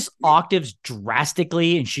changes octaves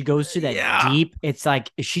drastically and she goes to that deep, it's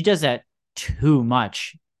like she does that too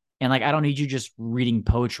much. And like, I don't need you just reading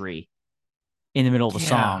poetry in the middle of the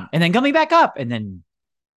song and then coming back up, and then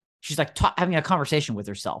she's like having a conversation with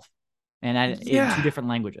herself, and in two different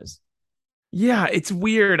languages. Yeah, it's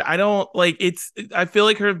weird. I don't like it's. I feel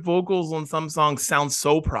like her vocals on some songs sound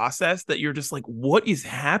so processed that you're just like, what is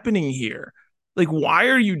happening here? Like, why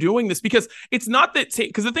are you doing this? Because it's not that,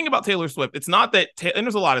 because the thing about Taylor Swift, it's not that, and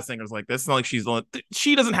there's a lot of singers like this. It's not like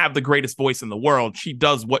she doesn't have the greatest voice in the world. She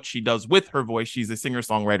does what she does with her voice. She's a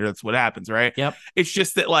singer-songwriter. That's what happens, right? Yep. It's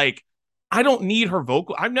just that, like, I don't need her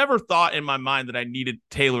vocal. I've never thought in my mind that I needed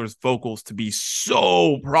Taylor's vocals to be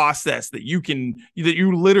so processed that you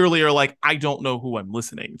literally are like, I don't know who I'm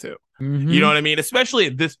listening to. Mm-hmm. You know what I mean? Especially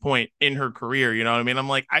at this point in her career, you know what I mean? I'm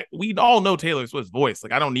like, we all know Taylor Swift's voice.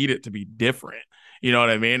 Like, I don't need it to be different. You know what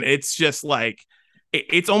I mean? It's just like,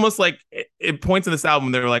 it's almost like it points in this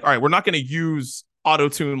album. They're like, all right, we're not going to use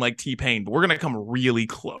auto-tune like T-Pain, but we're going to come really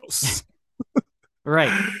close.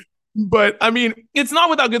 Right. But I mean, it's not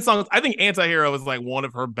without good songs. I think Anti-Hero is like one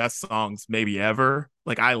of her best songs maybe ever.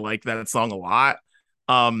 Like, I like that song a lot.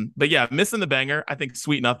 But yeah, Missing the Banger. I think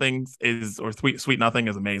Sweet Nothings is, or Sweet Nothing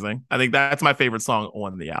is amazing. I think that's my favorite song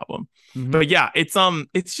on the album. Mhm. But yeah,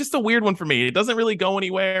 it's just a weird one for me. It doesn't really go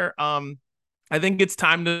anywhere. I think it's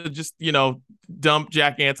time to just, dump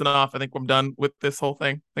Jack Antonoff. I think I'm done with this whole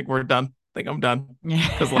thing. I think we're done. I think I'm done.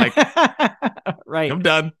 Because like, right. I'm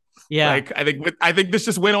done. Yeah. Like, I think this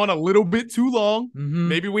just went on a little bit too long. Mhm.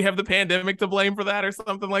 Maybe we have the pandemic to blame for that or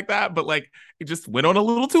something like that. But like, it just went on a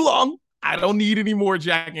little too long. I don't need any more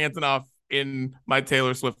Jack Antonoff in my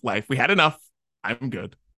Taylor Swift life. We had enough. I'm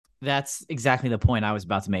good. That's exactly the point I was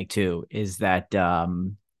about to make too, is that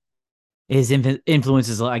his influence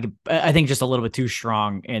is, like, I think, just a little bit too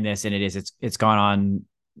strong in this, and it's gone on.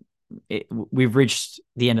 We've reached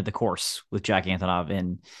the end of the course with Jack Antonoff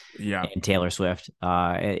and Taylor Swift.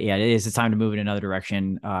 It's time to move in another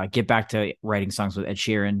direction. Get back to writing songs with Ed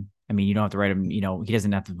Sheeran. I mean, you don't have to write him, he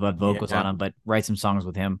doesn't have to put vocals on him, but write some songs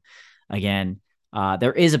with him again.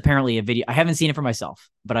 There is apparently a video. I haven't seen it for myself,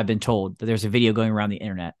 but I've been told that there's a video going around the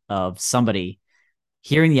internet of somebody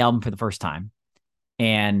hearing the album for the first time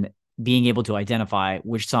and being able to identify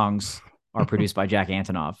which songs are produced by Jack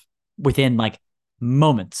Antonoff within like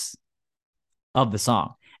moments of the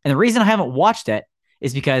song. And the reason I haven't watched it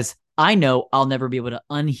is because I know I'll never be able to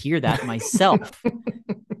unhear that myself.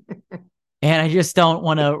 And I just don't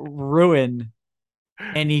want to ruin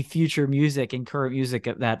any future music and current music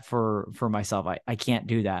of that for myself. I can't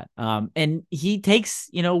do that. And he takes,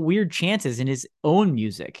 weird chances in his own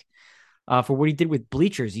music. For what he did with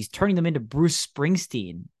Bleachers, he's turning them into Bruce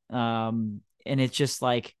Springsteen. And it's just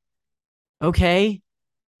like, okay.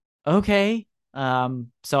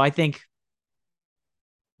 So I think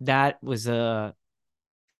that was a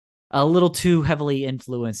little too heavily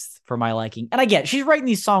influenced for my liking. And I get, she's writing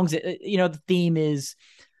these songs, the theme is,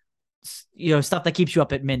 stuff that keeps you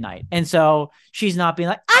up at midnight. And so she's not being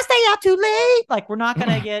like, I stay out too late. Like, we're not going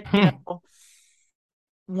to get,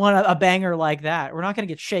 a banger like that. We're not going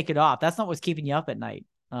to get Shake It Off. That's not what's keeping you up at night.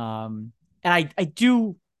 And I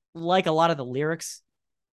do like a lot of the lyrics.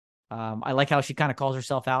 I like how she kind of calls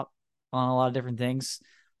herself out on a lot of different things.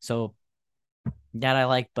 So that I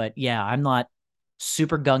like, but yeah, I'm not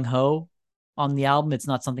super gung-ho on the album. It's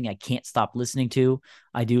not something I can't stop listening to.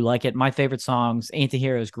 I do like it. My favorite songs,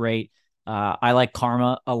 Antihero is great. I like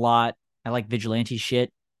Karma a lot. I like Vigilante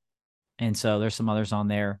Shit. And so there's some others on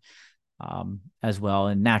there as well.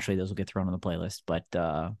 And naturally those will get thrown on the playlist. But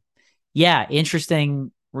yeah,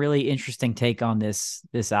 really interesting take on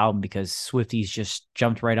this album, because Swifties just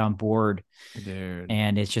jumped right on board. Dude.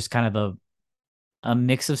 And it's just kind of a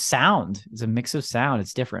mix of sound. It's a mix of sound.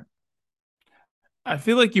 It's different. I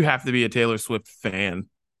feel like you have to be a Taylor Swift fan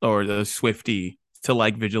or the Swiftie to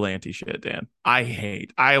like Vigilante Shit, Dan.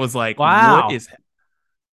 I was like, wow. This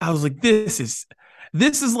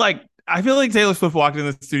is like, I feel like Taylor Swift walked in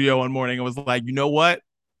the studio one morning and was like, you know what?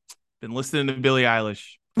 Been listening to Billie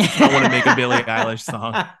Eilish. I want to make a Billie Eilish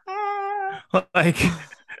song. Like,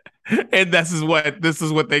 and this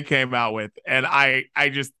is what they came out with. And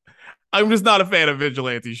I'm just not a fan of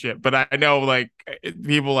Vigilante Shit, but I know like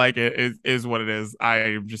people like it is what it is. I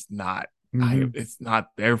am just not. It's not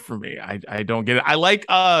there for me. I don't get it. I like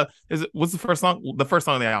what's the first song? The first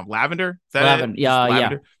song on the album, Lavender. Is that Lavender? It?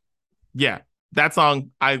 Lavender? Yeah. That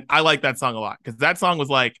song, I like that song a lot, because that song was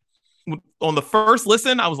like, on the first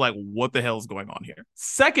listen, I was like, what the hell is going on here?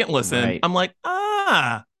 Second listen, right. I'm like,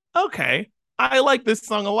 okay. I like this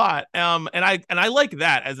song a lot. And I like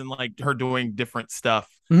that, as in like her doing different stuff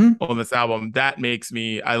on this album. That makes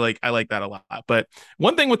me, I like that a lot. But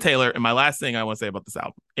one thing with Taylor, and my last thing I want to say about this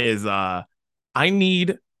album is I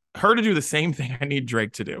need her to do the same thing I need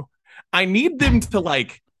Drake to do. I need them to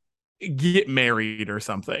like get married or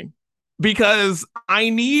something, because I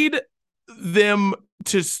need them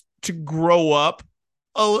to grow up.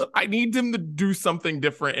 I need them to do something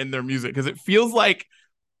different in their music, because it feels like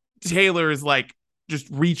Taylor is like just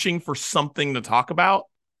reaching for something to talk about,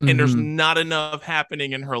 and there's not enough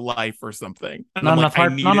happening in her life or something. And not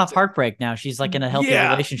enough heartbreak now. She's like in a healthy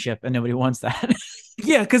relationship, and nobody wants that.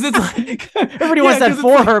 Yeah, because it's like everybody wants that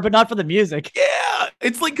for her, but not for the music. Yeah,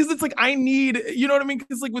 it's like, because it's like I need, you know what I mean?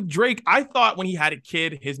 Because like with Drake, I thought when he had a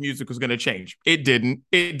kid, his music was going to change. It didn't.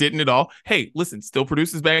 It didn't at all. Hey, listen, still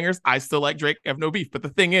produces bangers. I still like Drake. I have no beef. But the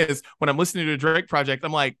thing is, when I'm listening to the Drake project,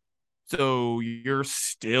 I'm like, so you're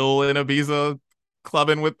still in Ibiza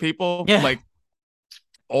clubbing with people? Yeah. Like,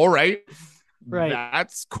 all right.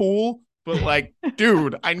 That's cool. But like,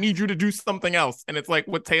 dude, I need you to do something else. And it's like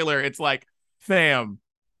with Taylor, it's like, fam,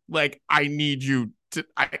 like, I need you to,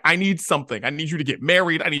 I need something. I need you to get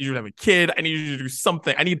married. I need you to have a kid. I need you to do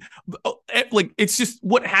something. I need, like, it's just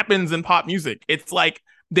what happens in pop music. It's like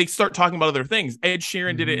they start talking about other things. Ed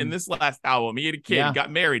Sheeran did it in this last album. He had a kid, he got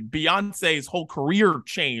married. Beyonce's whole career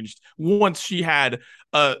changed once she had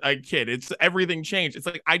a kid. It's everything changed. It's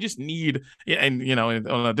like I just need, and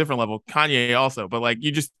on a different level, Kanye also. But like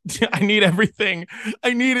I need everything.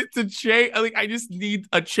 I need it to change. Like I just need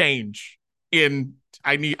a change.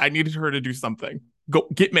 I needed her to do something. Go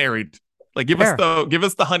get married. Like give us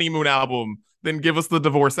the honeymoon album, then give us the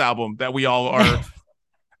divorce album that we all are.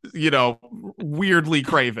 Weirdly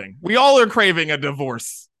craving. We all are craving a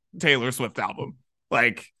divorce Taylor Swift album.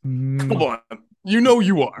 Like, come on.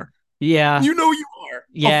 You are. Yeah. You are.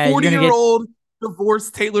 Yeah. A 40-year-old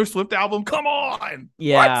divorced Taylor Swift album. Come on.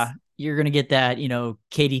 Yeah. What? You're going to get that,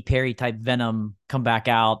 Katy Perry type Venom come back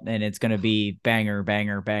out, and it's going to be banger,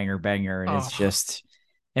 banger, banger, banger. And it's just,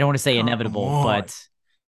 I don't want to say inevitable, but,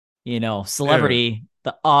 celebrity,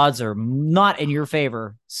 the odds are not in your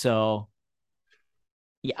favor. So,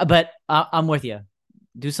 yeah, but I'm with you.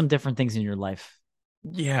 Do some different things in your life.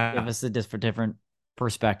 Yeah, give us a different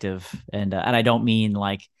perspective, and I don't mean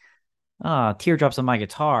like teardrops on my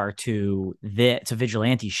guitar to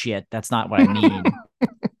vigilante shit. That's not what I mean.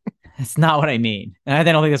 That's not what I mean, and I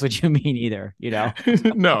don't think that's what you mean either.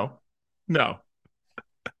 No.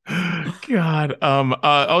 God.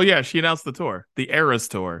 Oh yeah, she announced the tour. The Eras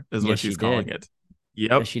Tour is what she's calling it.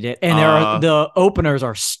 Yep, yes, she did, and the openers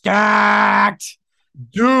are stacked.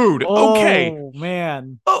 Dude, okay. Oh,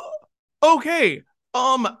 man. Oh, okay.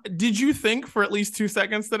 Did you think for at least 2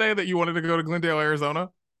 seconds today that you wanted to go to Glendale, Arizona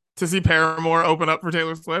to see Paramore open up for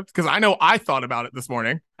Taylor Swift? Because I know I thought about it this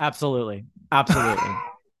morning. Absolutely.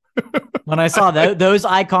 When I saw those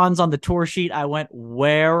icons on the tour sheet, I went,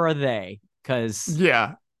 where are they? Because,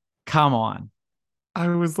 come on. I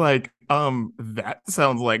was like, that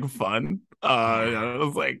sounds like fun. I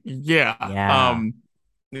was like, yeah.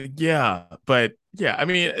 But yeah, I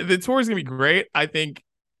mean, the tour is gonna be great. I think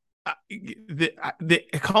the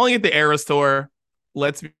calling it the Eras Tour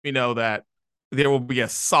lets me know that there will be a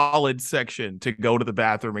solid section to go to the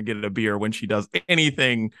bathroom and get a beer when she does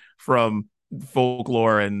anything from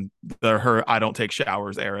Folklore and her I Don't Take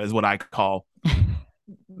Showers era is what I call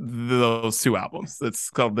those two albums. It's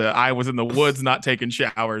called the I Was in the Woods Not Taking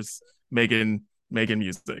Showers Making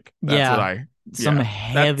Music. That's what I some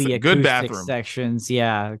heavy acoustic good bathroom sections.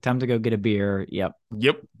 Yeah, time to go get a beer. Yep.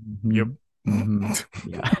 Mm-hmm.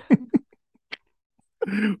 Yeah.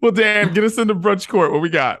 Well, Dan, get us into brunch court. What we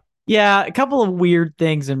got? Yeah, a couple of weird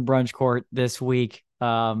things in brunch court this week.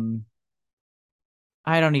 I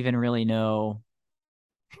don't even really know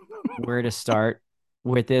where to start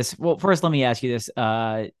with this. Well, first, let me ask you this,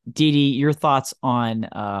 Dee Dee, your thoughts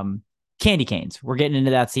on candy canes. We're getting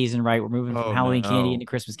into that season, right? We're moving from Halloween candy into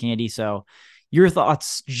Christmas candy. So your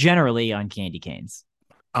thoughts generally on candy canes?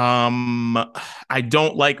 I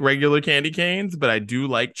don't like regular candy canes, but I do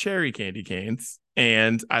like cherry candy canes.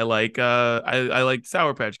 And I like I like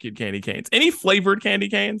Sour Patch Kid candy canes. Any flavored candy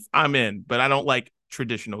canes, I'm in, but I don't like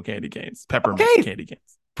traditional candy canes, peppermint candy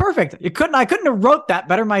canes. Perfect. I couldn't have wrote that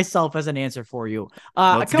better myself as an answer for you.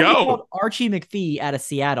 Let's go. Called Archie McPhee out of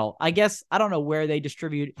Seattle. I guess I don't know where they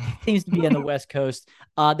distribute. Seems to be on the West Coast.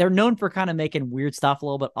 They're known for kind of making weird stuff a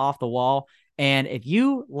little bit off the wall. And if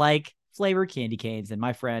you like flavored candy canes, then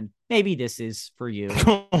my friend, maybe this is for you.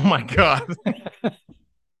 Oh my God.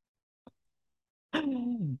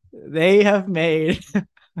 They have made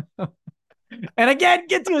and again,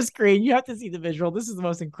 get to a screen. You have to see the visual. This is the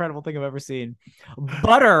most incredible thing I've ever seen.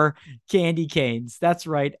 Butter candy canes. That's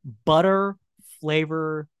right. Butter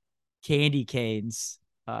flavor candy canes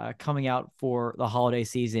coming out for the holiday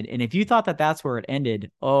season. And if you thought that that's where it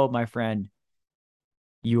ended, oh, my friend,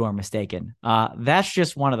 you are mistaken. That's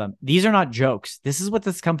just one of them. These are not jokes. This is what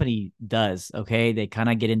this company does. Okay. They kind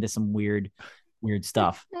of get into some weird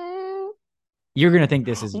stuff. You're going to think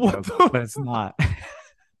this is a joke, but it's not.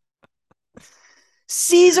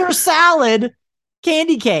 Caesar salad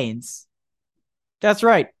candy canes. That's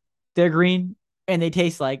right. They're green and they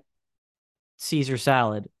taste like Caesar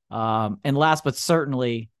salad. And last but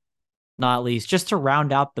certainly not least, just to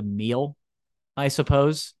round out the meal, I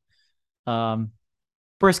suppose,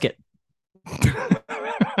 brisket.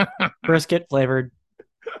 Brisket flavored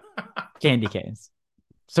candy canes.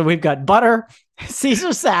 So we've got butter,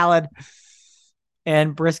 Caesar salad,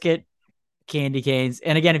 and brisket candy canes.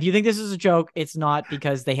 And again, if you think this is a joke, it's not,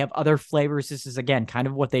 because they have other flavors. This is, again, kind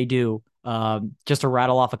of what they do. Just to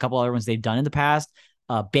rattle off a couple other ones they've done in the past: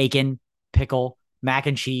 bacon, pickle, mac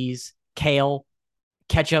and cheese, kale,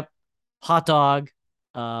 ketchup, hot dog.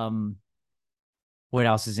 What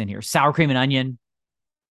else is in here? Sour cream and onion.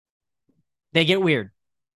 They get weird.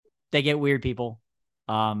 They get weird, people.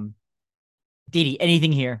 Dee Dee,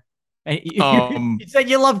 anything here? And you, Um, you said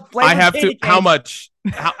you love I flavored have to. candy How canes. much?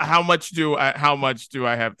 How much do I? How much do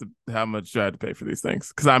I have to? How much do I have to pay for these things?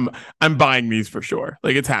 Because I'm buying these for sure.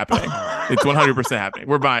 Like it's happening. It's 100% happening.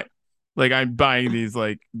 We're buying. Like I'm buying these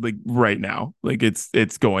like right now. Like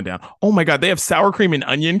it's going down. Oh my god, they have sour cream and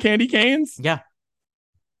onion candy canes. Yeah.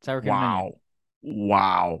 Sour cream and onion.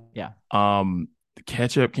 Wow. Yeah.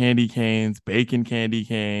 Ketchup candy canes, bacon candy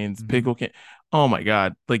canes, Mhm. pickle can. Oh my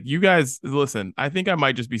god. Like you guys listen, I think I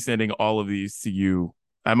might just be sending all of these to you.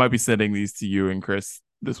 I might be sending these to you and Chris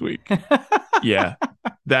this week. Yeah.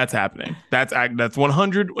 That's happening. That's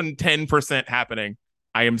 110% happening.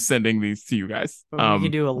 I am sending these to you guys. We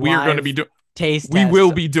can do a we are going to live be doing taste we test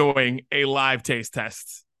will be doing a live taste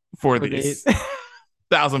test for for these. these.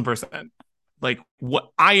 1000%. Like what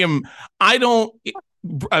I don't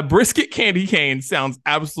a brisket candy cane sounds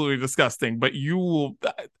absolutely disgusting, but you will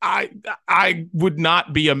I would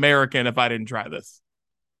not be American if I didn't try this.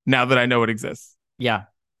 Now that I know it exists. Yeah.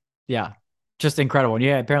 Yeah. Just incredible. And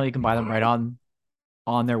yeah, apparently you can buy them right on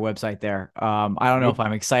their website there. I don't know if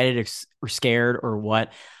I'm excited or scared or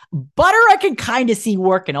what. Butter I can kind of see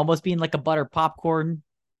working, almost being like a butter popcorn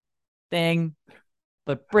thing.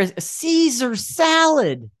 But Caesar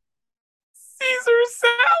salad. Caesar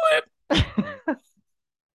salad.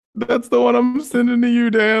 That's the one I'm sending to you,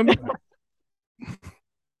 Dan.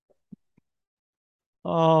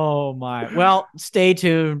 Oh my. Well, stay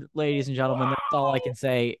tuned, ladies and gentlemen. That's all I can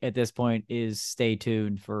say at this point is stay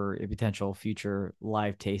tuned for a potential future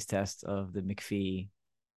live taste test of the McPhee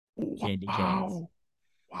candy canes.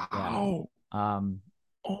 Wow. Yeah.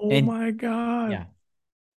 Oh my god. Yeah.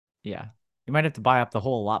 Yeah. You might have to buy up the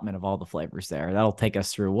whole allotment of all the flavors there. That'll take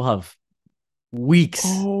us through. We'll have weeks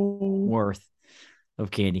worth of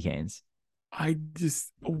candy canes.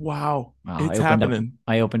 Wow. It's I happening.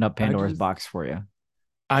 I opened up Pandora's box for you.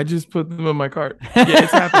 I just put them in my cart. Yeah,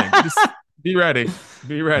 it's happening. Just be ready.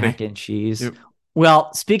 Be ready. Mac and cheese. Yep.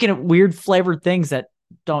 Well, speaking of weird flavored things that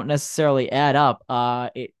don't necessarily add up,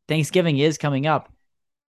 Thanksgiving is coming up,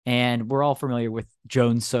 and we're all familiar with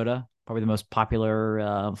Jones Soda, probably the most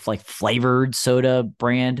popular like flavored soda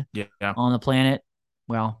brand on the planet.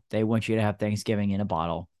 Well, they want you to have Thanksgiving in a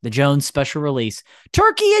bottle. The Jones special release,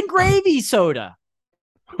 turkey and gravy soda.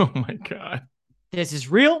 Oh my god. This is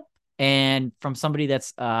real. And from somebody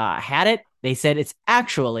that's had it, they said it's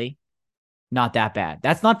actually not that bad.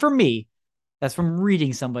 That's not from me. That's from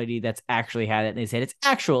reading somebody that's actually had it. And they said it's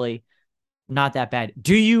actually not that bad.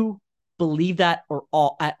 Do you believe that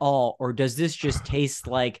at all? Or does this just taste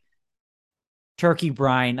like turkey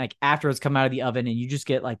brine, like after it's come out of the oven and you just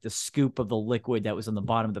get like the scoop of the liquid that was on the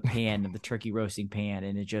bottom of the pan, of the turkey roasting pan,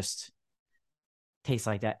 and it just tastes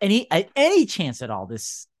like that? Any chance at all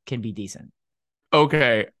this can be decent?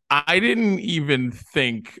 Okay. I didn't even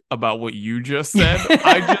think about what you just said.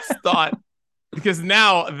 I just thought, because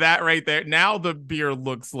now that right there, now the beer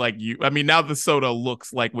looks like you. I mean, now the soda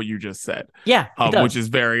looks like what you just said. Yeah, which is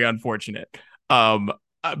very unfortunate.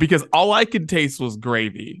 Because all I could taste was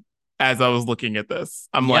gravy as I was looking at this.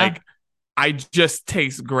 I'm like, I just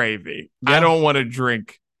taste gravy. Yeah. I don't want to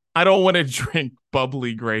drink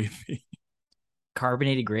bubbly gravy.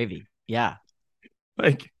 Carbonated gravy. Yeah.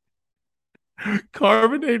 Like,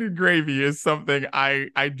 carbonated gravy is something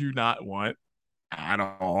I do not want at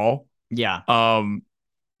all. Yeah.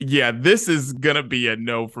 Yeah, this is gonna be a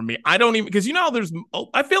no for me. I don't even, because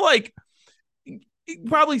I feel like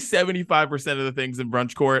probably 75% of the things in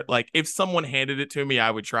brunch court, like if someone handed it to me,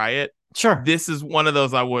 I would try it. Sure. This is one of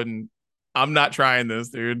those I wouldn't. I'm not trying this,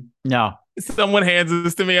 dude. No. If someone hands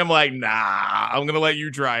this to me, I'm like, nah, I'm gonna let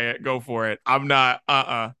you try it. Go for it. I'm not.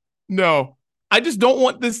 No. I just don't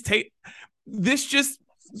want this taste. This just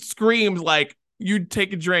screams like you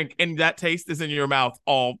take a drink and that taste is in your mouth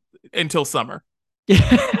all until summer.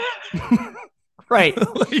 Right.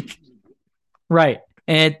 Like, right.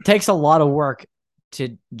 And it takes a lot of work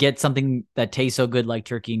to get something that tastes so good like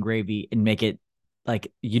turkey and gravy and make it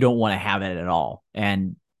like you don't want to have it at all.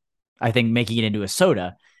 And I think making it into a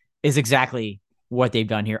soda is exactly what they've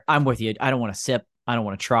done here. I'm with you. I don't want to sip. I don't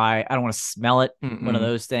want to try. I don't want to smell it. One of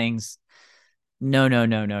those things. No.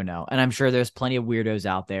 And I'm sure there's plenty of weirdos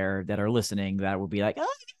out there that are listening that will be like,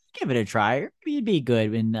 oh, give it a try. It'd be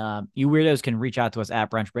good. And you weirdos can reach out to us at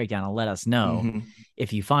Brunch Breakdown and let us know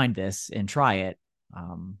if you find this and try it,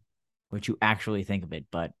 what you actually think of it.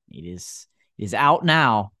 But it is out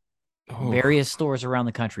now. Various stores around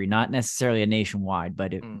the country, not necessarily a nationwide,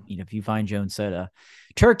 but if you find Jones Soda,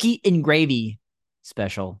 turkey and gravy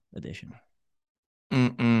special edition.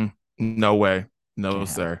 No way. No,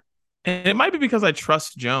 sir. And it might be because I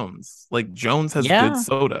trust Jones. Like, Jones has good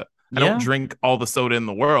soda. I don't drink all the soda in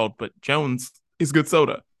the world, but Jones is good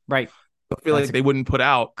soda. Right. I feel like they wouldn't put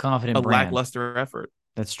out confident a brand. lackluster effort.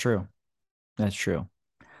 That's true. That's true.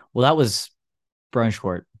 Well, that was Brunch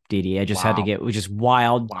Court, DD. I just had to get, which is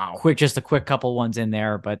wild. Quick, just a quick couple ones in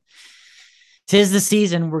there, but 'tis the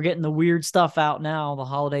season. We're getting the weird stuff out now. The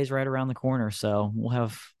holiday's right around the corner, so we'll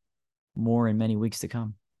have more in many weeks to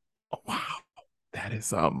come. Oh, wow. That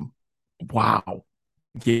is wow.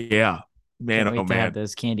 Yeah. Man, Can't wait oh to man. have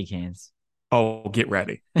those candy cans. Oh, get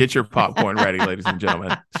ready. Get your popcorn ready, ladies and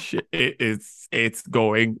gentlemen. It's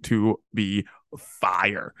going to be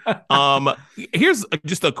fire. Here's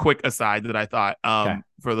just a quick aside that I thought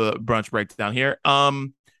for the brunch breakdown here.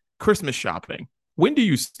 Christmas shopping. When do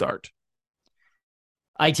you start?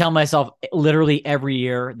 I tell myself literally every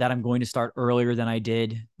year that I'm going to start earlier than I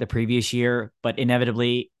did the previous year, but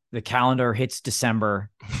inevitably the calendar hits December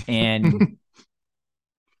and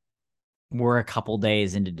we're a couple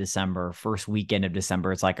days into December, first weekend of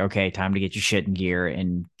December. It's like, okay, time to get your shit in gear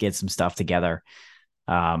and get some stuff together.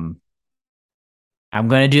 I'm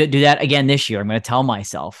going to do that again this year. I'm going to tell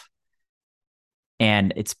myself,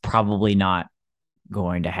 and it's probably not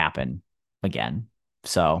going to happen again.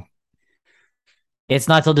 So it's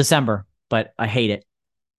not till December, but I hate it.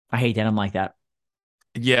 I hate that I'm like that.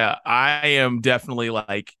 Yeah, I am definitely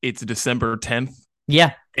like, it's December 10th.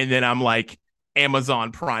 Yeah. And then I'm like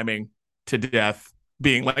Amazon priming to death,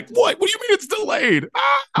 being like, what do you mean it's delayed?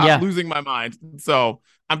 I'm losing my mind. So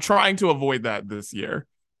I'm trying to avoid that this year.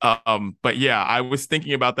 But yeah, I was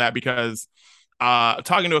thinking about that because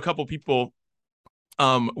talking to a couple people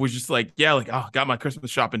was just like, yeah, like, oh, got my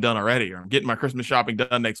Christmas shopping done already, or I'm getting my Christmas shopping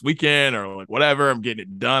done next weekend, or like whatever, I'm getting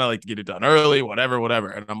it done. I like to get it done early, whatever.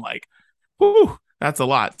 And I'm like, whoo, that's a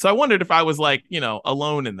lot. So I wondered if I was like,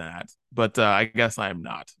 alone in that, but I guess I am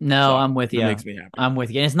not. No, so I'm with you. It makes me happy. I'm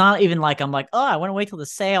with you. And it's not even like I'm like, oh, I want to wait till the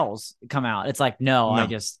sales come out. It's like, no, I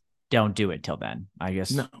just don't do it till then. I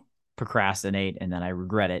just procrastinate and then I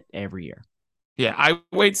regret it every year. Yeah, I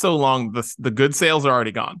wait so long. The good sales are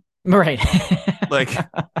already gone. Right. Like,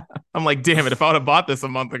 I'm like, damn it, if I would have bought this a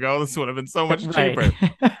month ago, this would have been so much cheaper.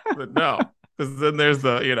 But no. Because then there's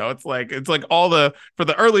the, it's like for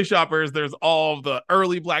the early shoppers, there's all the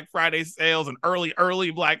early Black Friday sales and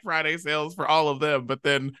early Black Friday sales for all of them. But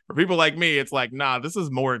then for people like me, it's like, nah, this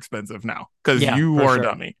is more expensive now because you are a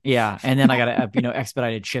dummy. Yeah. And then I got to,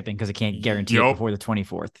 expedited shipping because I can't guarantee it before the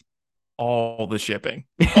 24th. All the shipping,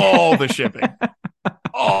 all the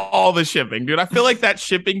shipping, dude. I feel like that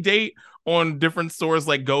shipping date on different stores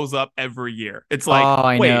like goes up every year. It's like, oh,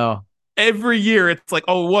 I know. Every year it's like,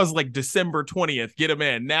 oh, it was like December 20th, get them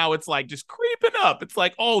in. Now it's like just creeping up. It's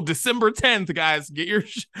like, oh, December 10th, guys, get your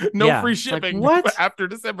free shipping. Like, what? After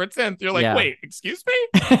December 10th. You're like, wait, excuse me?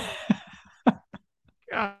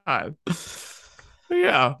 God.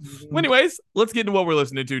 Yeah. Well, anyways, let's get into what we're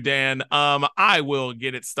listening to, Dan. I will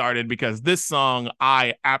get it started because this song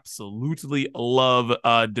I absolutely love.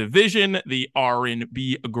 Division, the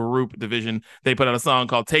R&B group Division, they put out a song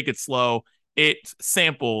called Take It Slow. It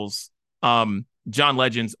samples John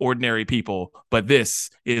Legend's Ordinary People, but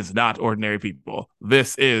this is not Ordinary People.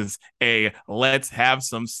 This is a Let's Have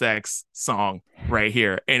Some Sex song right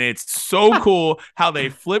here. And it's so cool how they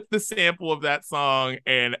flip the sample of that song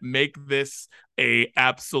and make this a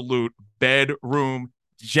absolute bedroom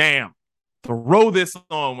jam. Throw this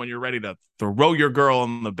on when you're ready to throw your girl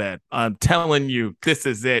on the bed. I'm telling you, this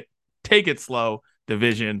is it. Take It Slow,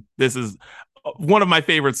 Division. This is one of my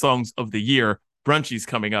favorite songs of the year. Brunchy's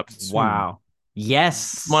coming up soon. Wow.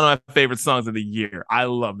 Yes. One of my favorite songs of the year. I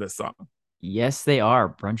love this song. Yes, they are.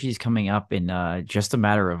 Brunchy's coming up in just a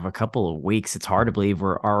matter of a couple of weeks. It's hard to believe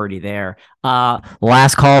we're already there.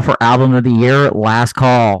 Last call for album of the year. Last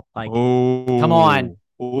call. Like, come on.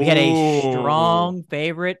 We had a strong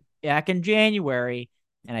favorite back in January,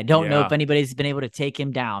 and I don't know if anybody's been able to take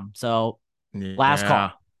him down. So last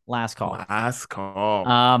call. Last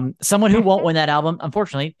call. Someone who won't win that album,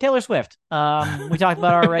 unfortunately, Taylor Swift. We talked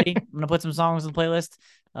about it already. I'm gonna put some songs on the playlist.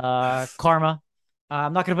 Karma.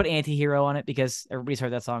 I'm not gonna put Anti-Hero on it because everybody's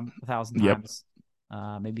heard that song 1,000 times.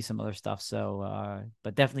 Maybe some other stuff. So,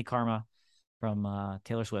 but definitely Karma from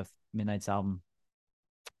Taylor Swift, Midnight's album.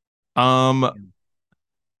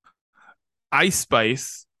 Ice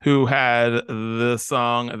Spice, who had the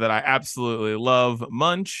song that I absolutely love,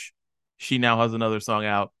 Munch. She now has another song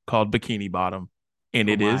out called Bikini Bottom, and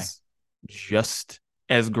it is just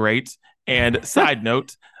as great. And side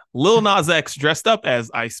note, Lil Nas X dressed up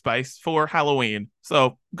as Ice Spice for Halloween.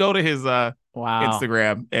 So go to his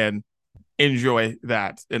Instagram and enjoy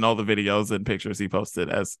that and all the videos and pictures he posted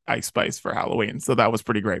as Ice Spice for Halloween. So that was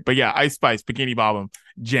pretty great. But yeah, Ice Spice, Bikini Bottom,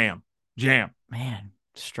 jam. Man,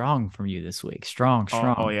 strong from you this week. Strong.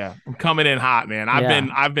 Oh yeah, I'm coming in hot, man.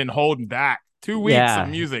 I've been holding back 2 weeks of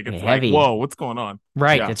music. It's like, heavy. whoa, what's going on?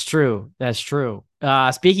 Right, Yeah. that's true. That's true.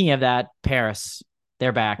 Speaking of that, Paris,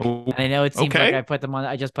 they're back. Ooh, And I know it seems okay. like I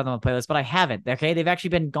just put them on the playlist, but I haven't. Okay, they've actually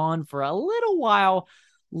been gone for a little while.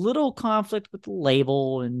 Little conflict with the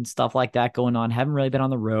label and stuff like that going on. Haven't really been on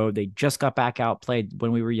the road. They just got back out, played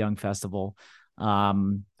When We Were Young festival.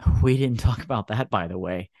 We didn't talk about that, by the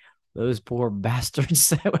way. Those poor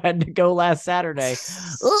bastards that had to go last Saturday.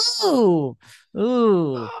 Ooh.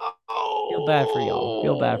 Feel bad for y'all.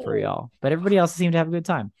 Feel bad for y'all. But everybody else seemed to have a good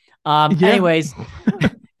time. Yeah.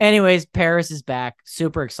 Anyways, Paris is back.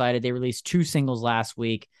 Super excited. They released 2 singles last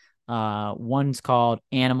week. One's called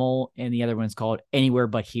Animal and the other one's called Anywhere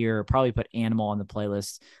But Here. Probably put Animal on the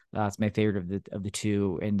playlist. It's my favorite of the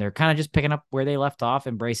 2. And they're kind of just picking up where they left off,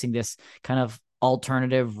 embracing this kind of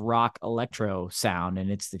alternative rock electro sound. And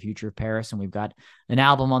it's the future of Paris. And we've got an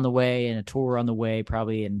album on the way and a tour on the way,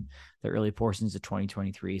 probably in the early portions of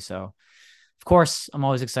 2023. So of course I'm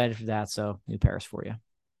always excited for that. So new Paris for you.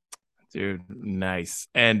 Dude, nice.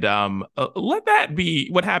 And let that be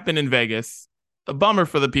what happened in Vegas. A bummer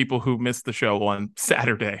for the people who missed the show on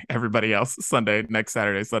Saturday. Everybody else, Sunday, next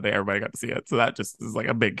Saturday, Sunday, everybody got to see it. So that just is like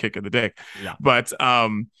a big kick in the dick. Yeah. But,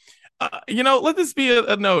 let this be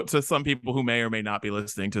a note to some people who may or may not be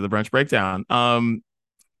listening to the Brunch Breakdown.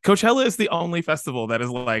 Coachella is the only festival that is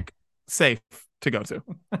like safe to go to.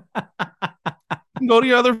 Go to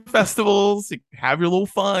your other festivals, you have your little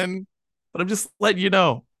fun. But I'm just letting you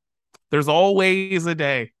know, there's always a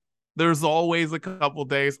day. There's always a couple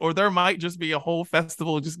days, or there might just be a whole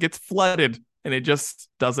festival just gets flooded and it just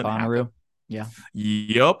doesn't happen. Yeah.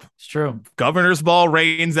 Yep. It's true. Governor's Ball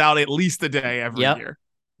rains out at least a day every year.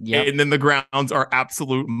 Yeah. And then the grounds are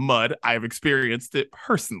absolute mud. I've experienced it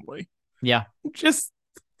personally. Yeah. Just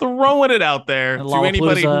throwing it out there to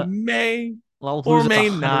anybody who may or may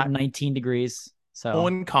not 19 degrees. So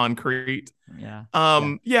on concrete. Yeah.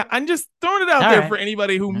 I'm just throwing it out there for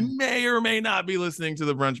anybody who may or may not be listening to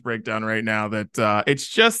the Brunch Breakdown right now, that it's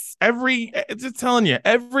just telling you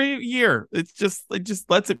every year. It just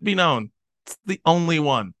lets it be known. It's the only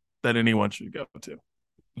one that anyone should go to.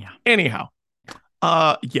 Yeah. Anyhow.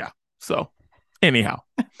 So anyhow.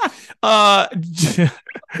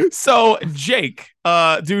 So Jake,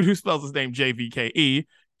 dude who spells his name JVKE,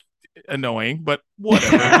 annoying, but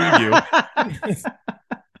whatever. You.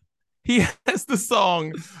 He has the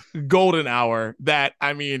song Golden Hour that,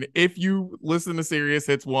 I mean, if you listen to Sirius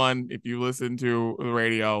Hits 1, if you listen to the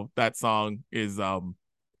radio, that song is on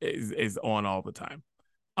all the time.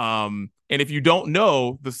 And if you don't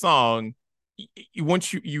know the song,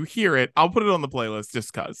 once you hear it, I'll put it on the playlist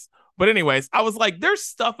just cuz. But anyways, I was like, there's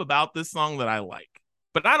stuff about this song that I like,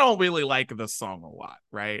 but I don't really like the song a lot,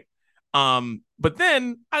 right? But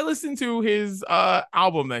then I listened to his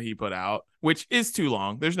album that he put out, which is too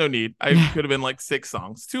long. There's no need. I could have been like 6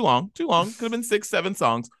 songs. Too long. Could have been 6, 7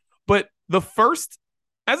 songs. But the first,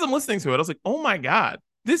 as I'm listening to it, I was like, oh my God,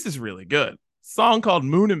 this is really good. Song called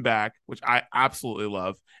Moon and Back, which I absolutely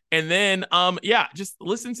love. And then, just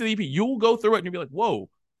listen to the EP. You'll go through it and you'll be like, whoa,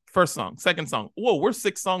 first song, second song. Whoa, we're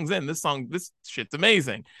 6 songs in. This shit's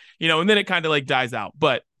amazing. And then it kind of like dies out.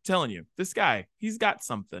 But I'm telling you, this guy, he's got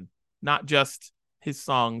something. Not just his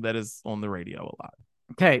song that is on the radio a lot.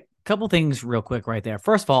 Okay, couple things real quick right there.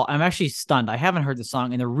 First of all, I'm actually stunned. I haven't heard the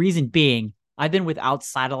song, and the reason being, I've been without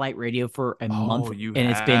satellite radio for a month,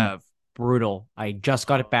 it's been brutal. I just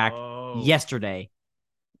got it back yesterday,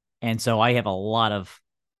 and so I have a lot of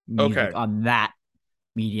music on that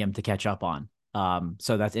medium to catch up on.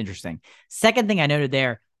 So that's interesting. Second thing I noted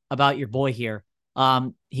there about your boy here.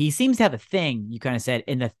 He seems to have a thing, you kind of said,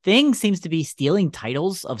 and the thing seems to be stealing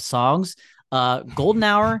titles of songs. Golden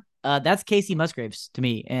Hour, that's Casey Musgraves to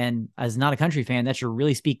me. And as not a country fan, that should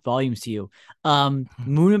really speak volumes to you.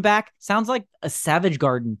 Moon and Back sounds like a Savage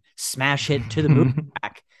Garden smash hit to the moon and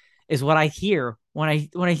back is what I hear when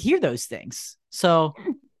I hear those things. So,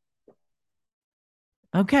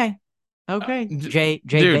 okay. Jay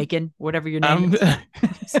dude, Bacon, whatever your name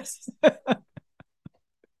is.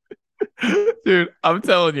 Dude, I'm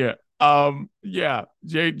telling you.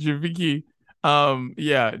 Jay Javiki.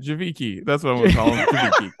 Javiki. That's what I'm gonna call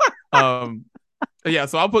him. Javiki.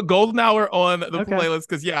 So I'll put Golden Hour on the playlist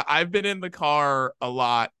because I've been in the car a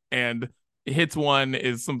lot, and Hits 1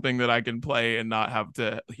 is something that I can play and not have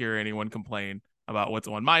to hear anyone complain about what's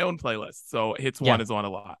on my own playlist. So Hits 1 is on a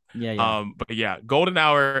lot. But Golden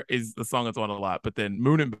Hour is the song that's on a lot. But then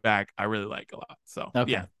Moon and Back, I really like a lot. So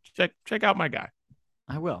check out my guy.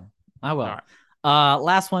 I will. All right.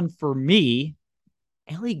 Last one for me.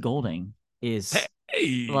 Ellie Goulding is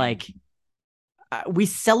like we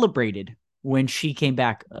celebrated when she came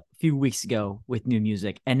back a few weeks ago with new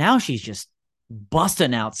music, and now she's just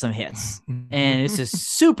busting out some hits, and it's just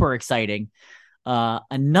super exciting.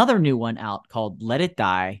 Another new one out called Let It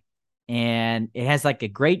Die, and it has like a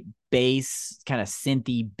great bass kind of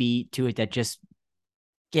synthy beat to it that just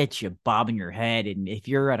gets you bobbing your head. And if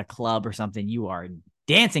you're at a club or something, you are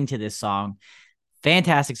dancing to this song.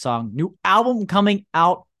 Fantastic song. New album coming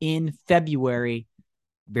out in February.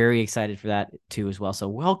 Very excited for that too as well. So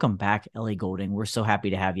welcome back, Ellie Goulding. We're so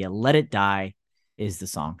happy to have you. Let It Die is the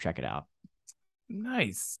song. Check it out.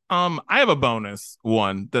 Nice. I have a bonus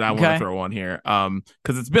one that I want to throw on here.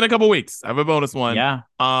 Because it's been a couple weeks. I have a bonus one. Yeah.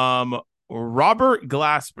 Robert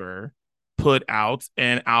Glasper put out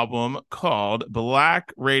an album called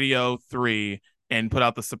Black Radio 3 and put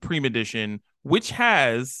out the Supreme Edition, which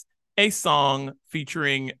has a song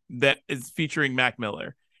featuring Mac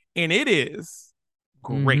Miller. And it is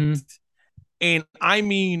great. Mm-hmm. And I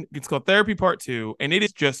mean, it's called Therapy Part 2, and it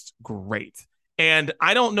is just great. And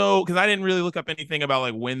I don't know, because I didn't really look up anything about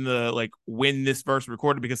like when this verse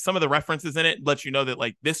recorded, because some of the references in it let you know that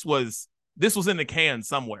like this was in the can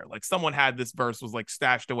somewhere. Like someone had this verse was like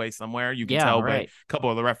stashed away somewhere. You can tell by a couple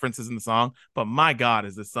of the references in the song. But my God,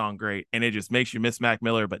 is this song great. And it just makes you miss Mac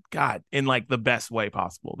Miller, but God, in like the best way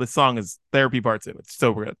possible. This song is Therapy Part 2. It's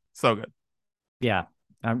so good. So good. Yeah.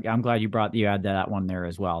 I'm glad you add that one there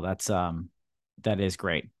as well. That is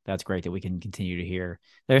great. That's great that we can continue to hear.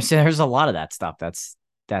 There's a lot of that stuff that's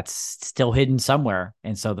still hidden somewhere.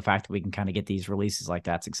 And so the fact that we can kind of get these releases like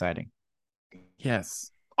that's exciting.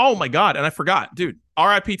 Yes. Oh my God. And I forgot, dude,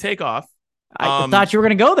 RIP Takeoff. I thought you were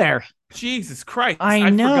going to go there. Jesus Christ. I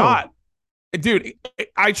know. Forgot. Dude,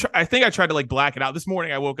 I think I tried to like black it out this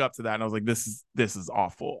morning. I woke up to that and I was like, this is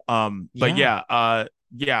awful. But I'll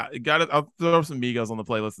throw some Migos on the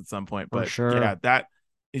playlist at some point, but sure. Yeah, that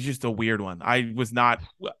is just a weird one. I was not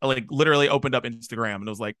like literally opened up Instagram and it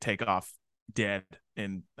was like Takeoff dead.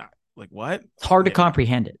 And like, what? It's hard to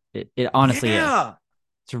comprehend it. It honestly is.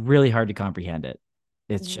 It's really hard to comprehend it.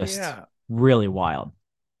 It's just really wild.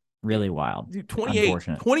 Really wild. Dude,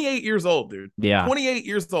 28 years old, dude. Yeah. 28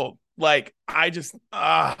 years old. Like, I just,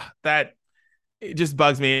 that, it just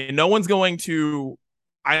bugs me. And no one's going to,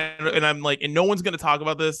 and no one's going to talk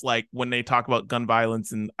about this, like, when they talk about gun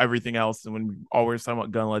violence and everything else, and when we always talk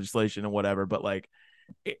about gun legislation and whatever, but, like,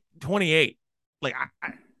 28, like,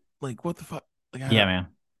 like, what the fuck? Like, yeah, man.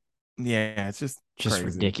 Yeah, it's just crazy.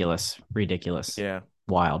 Ridiculous. Yeah.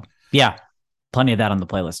 Wild. Yeah. Plenty of that on the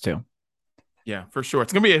playlist, too. Yeah, for sure.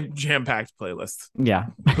 It's going to be a jam-packed playlist. Yeah.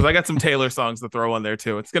 Because I got some Taylor songs to throw on there,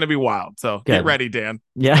 too. It's going to be wild. So Get ready, Dan.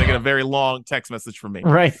 Yeah. I get a very long text message from me.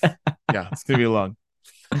 Right. Yeah, it's going to be long.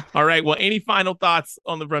 All right. Well, any final thoughts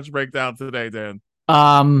on the brunch breakdown today, Dan?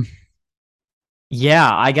 Yeah,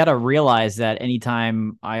 I got to realize that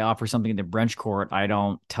anytime I offer something in the brunch court, I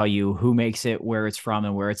don't tell you who makes it, where it's from,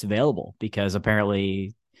 and where it's available, because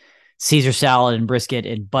apparently Caesar salad and brisket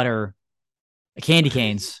and butter candy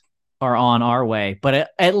canes are on our way. But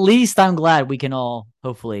at least I'm glad we can all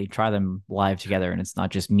hopefully try them live together, and it's not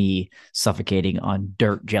just me suffocating on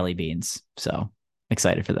dirt jelly beans. So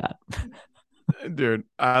excited for that. Dude,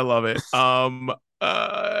 I love it.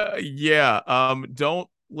 Don't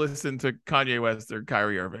listen to Kanye West or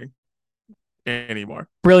Kyrie Irving anymore.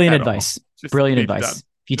 Brilliant advice. Brilliant advice.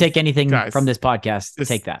 If you take anything from this podcast,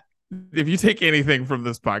 take that. If you take anything from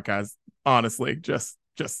this podcast, honestly, just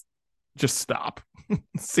stop.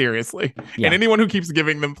 Seriously. Yeah. And anyone who keeps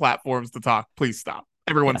giving them platforms to talk, please stop.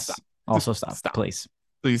 Everyone stop. Also stop. Please.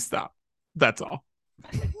 Please stop. That's all.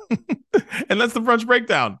 And that's the brunch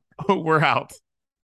breakdown. We're out.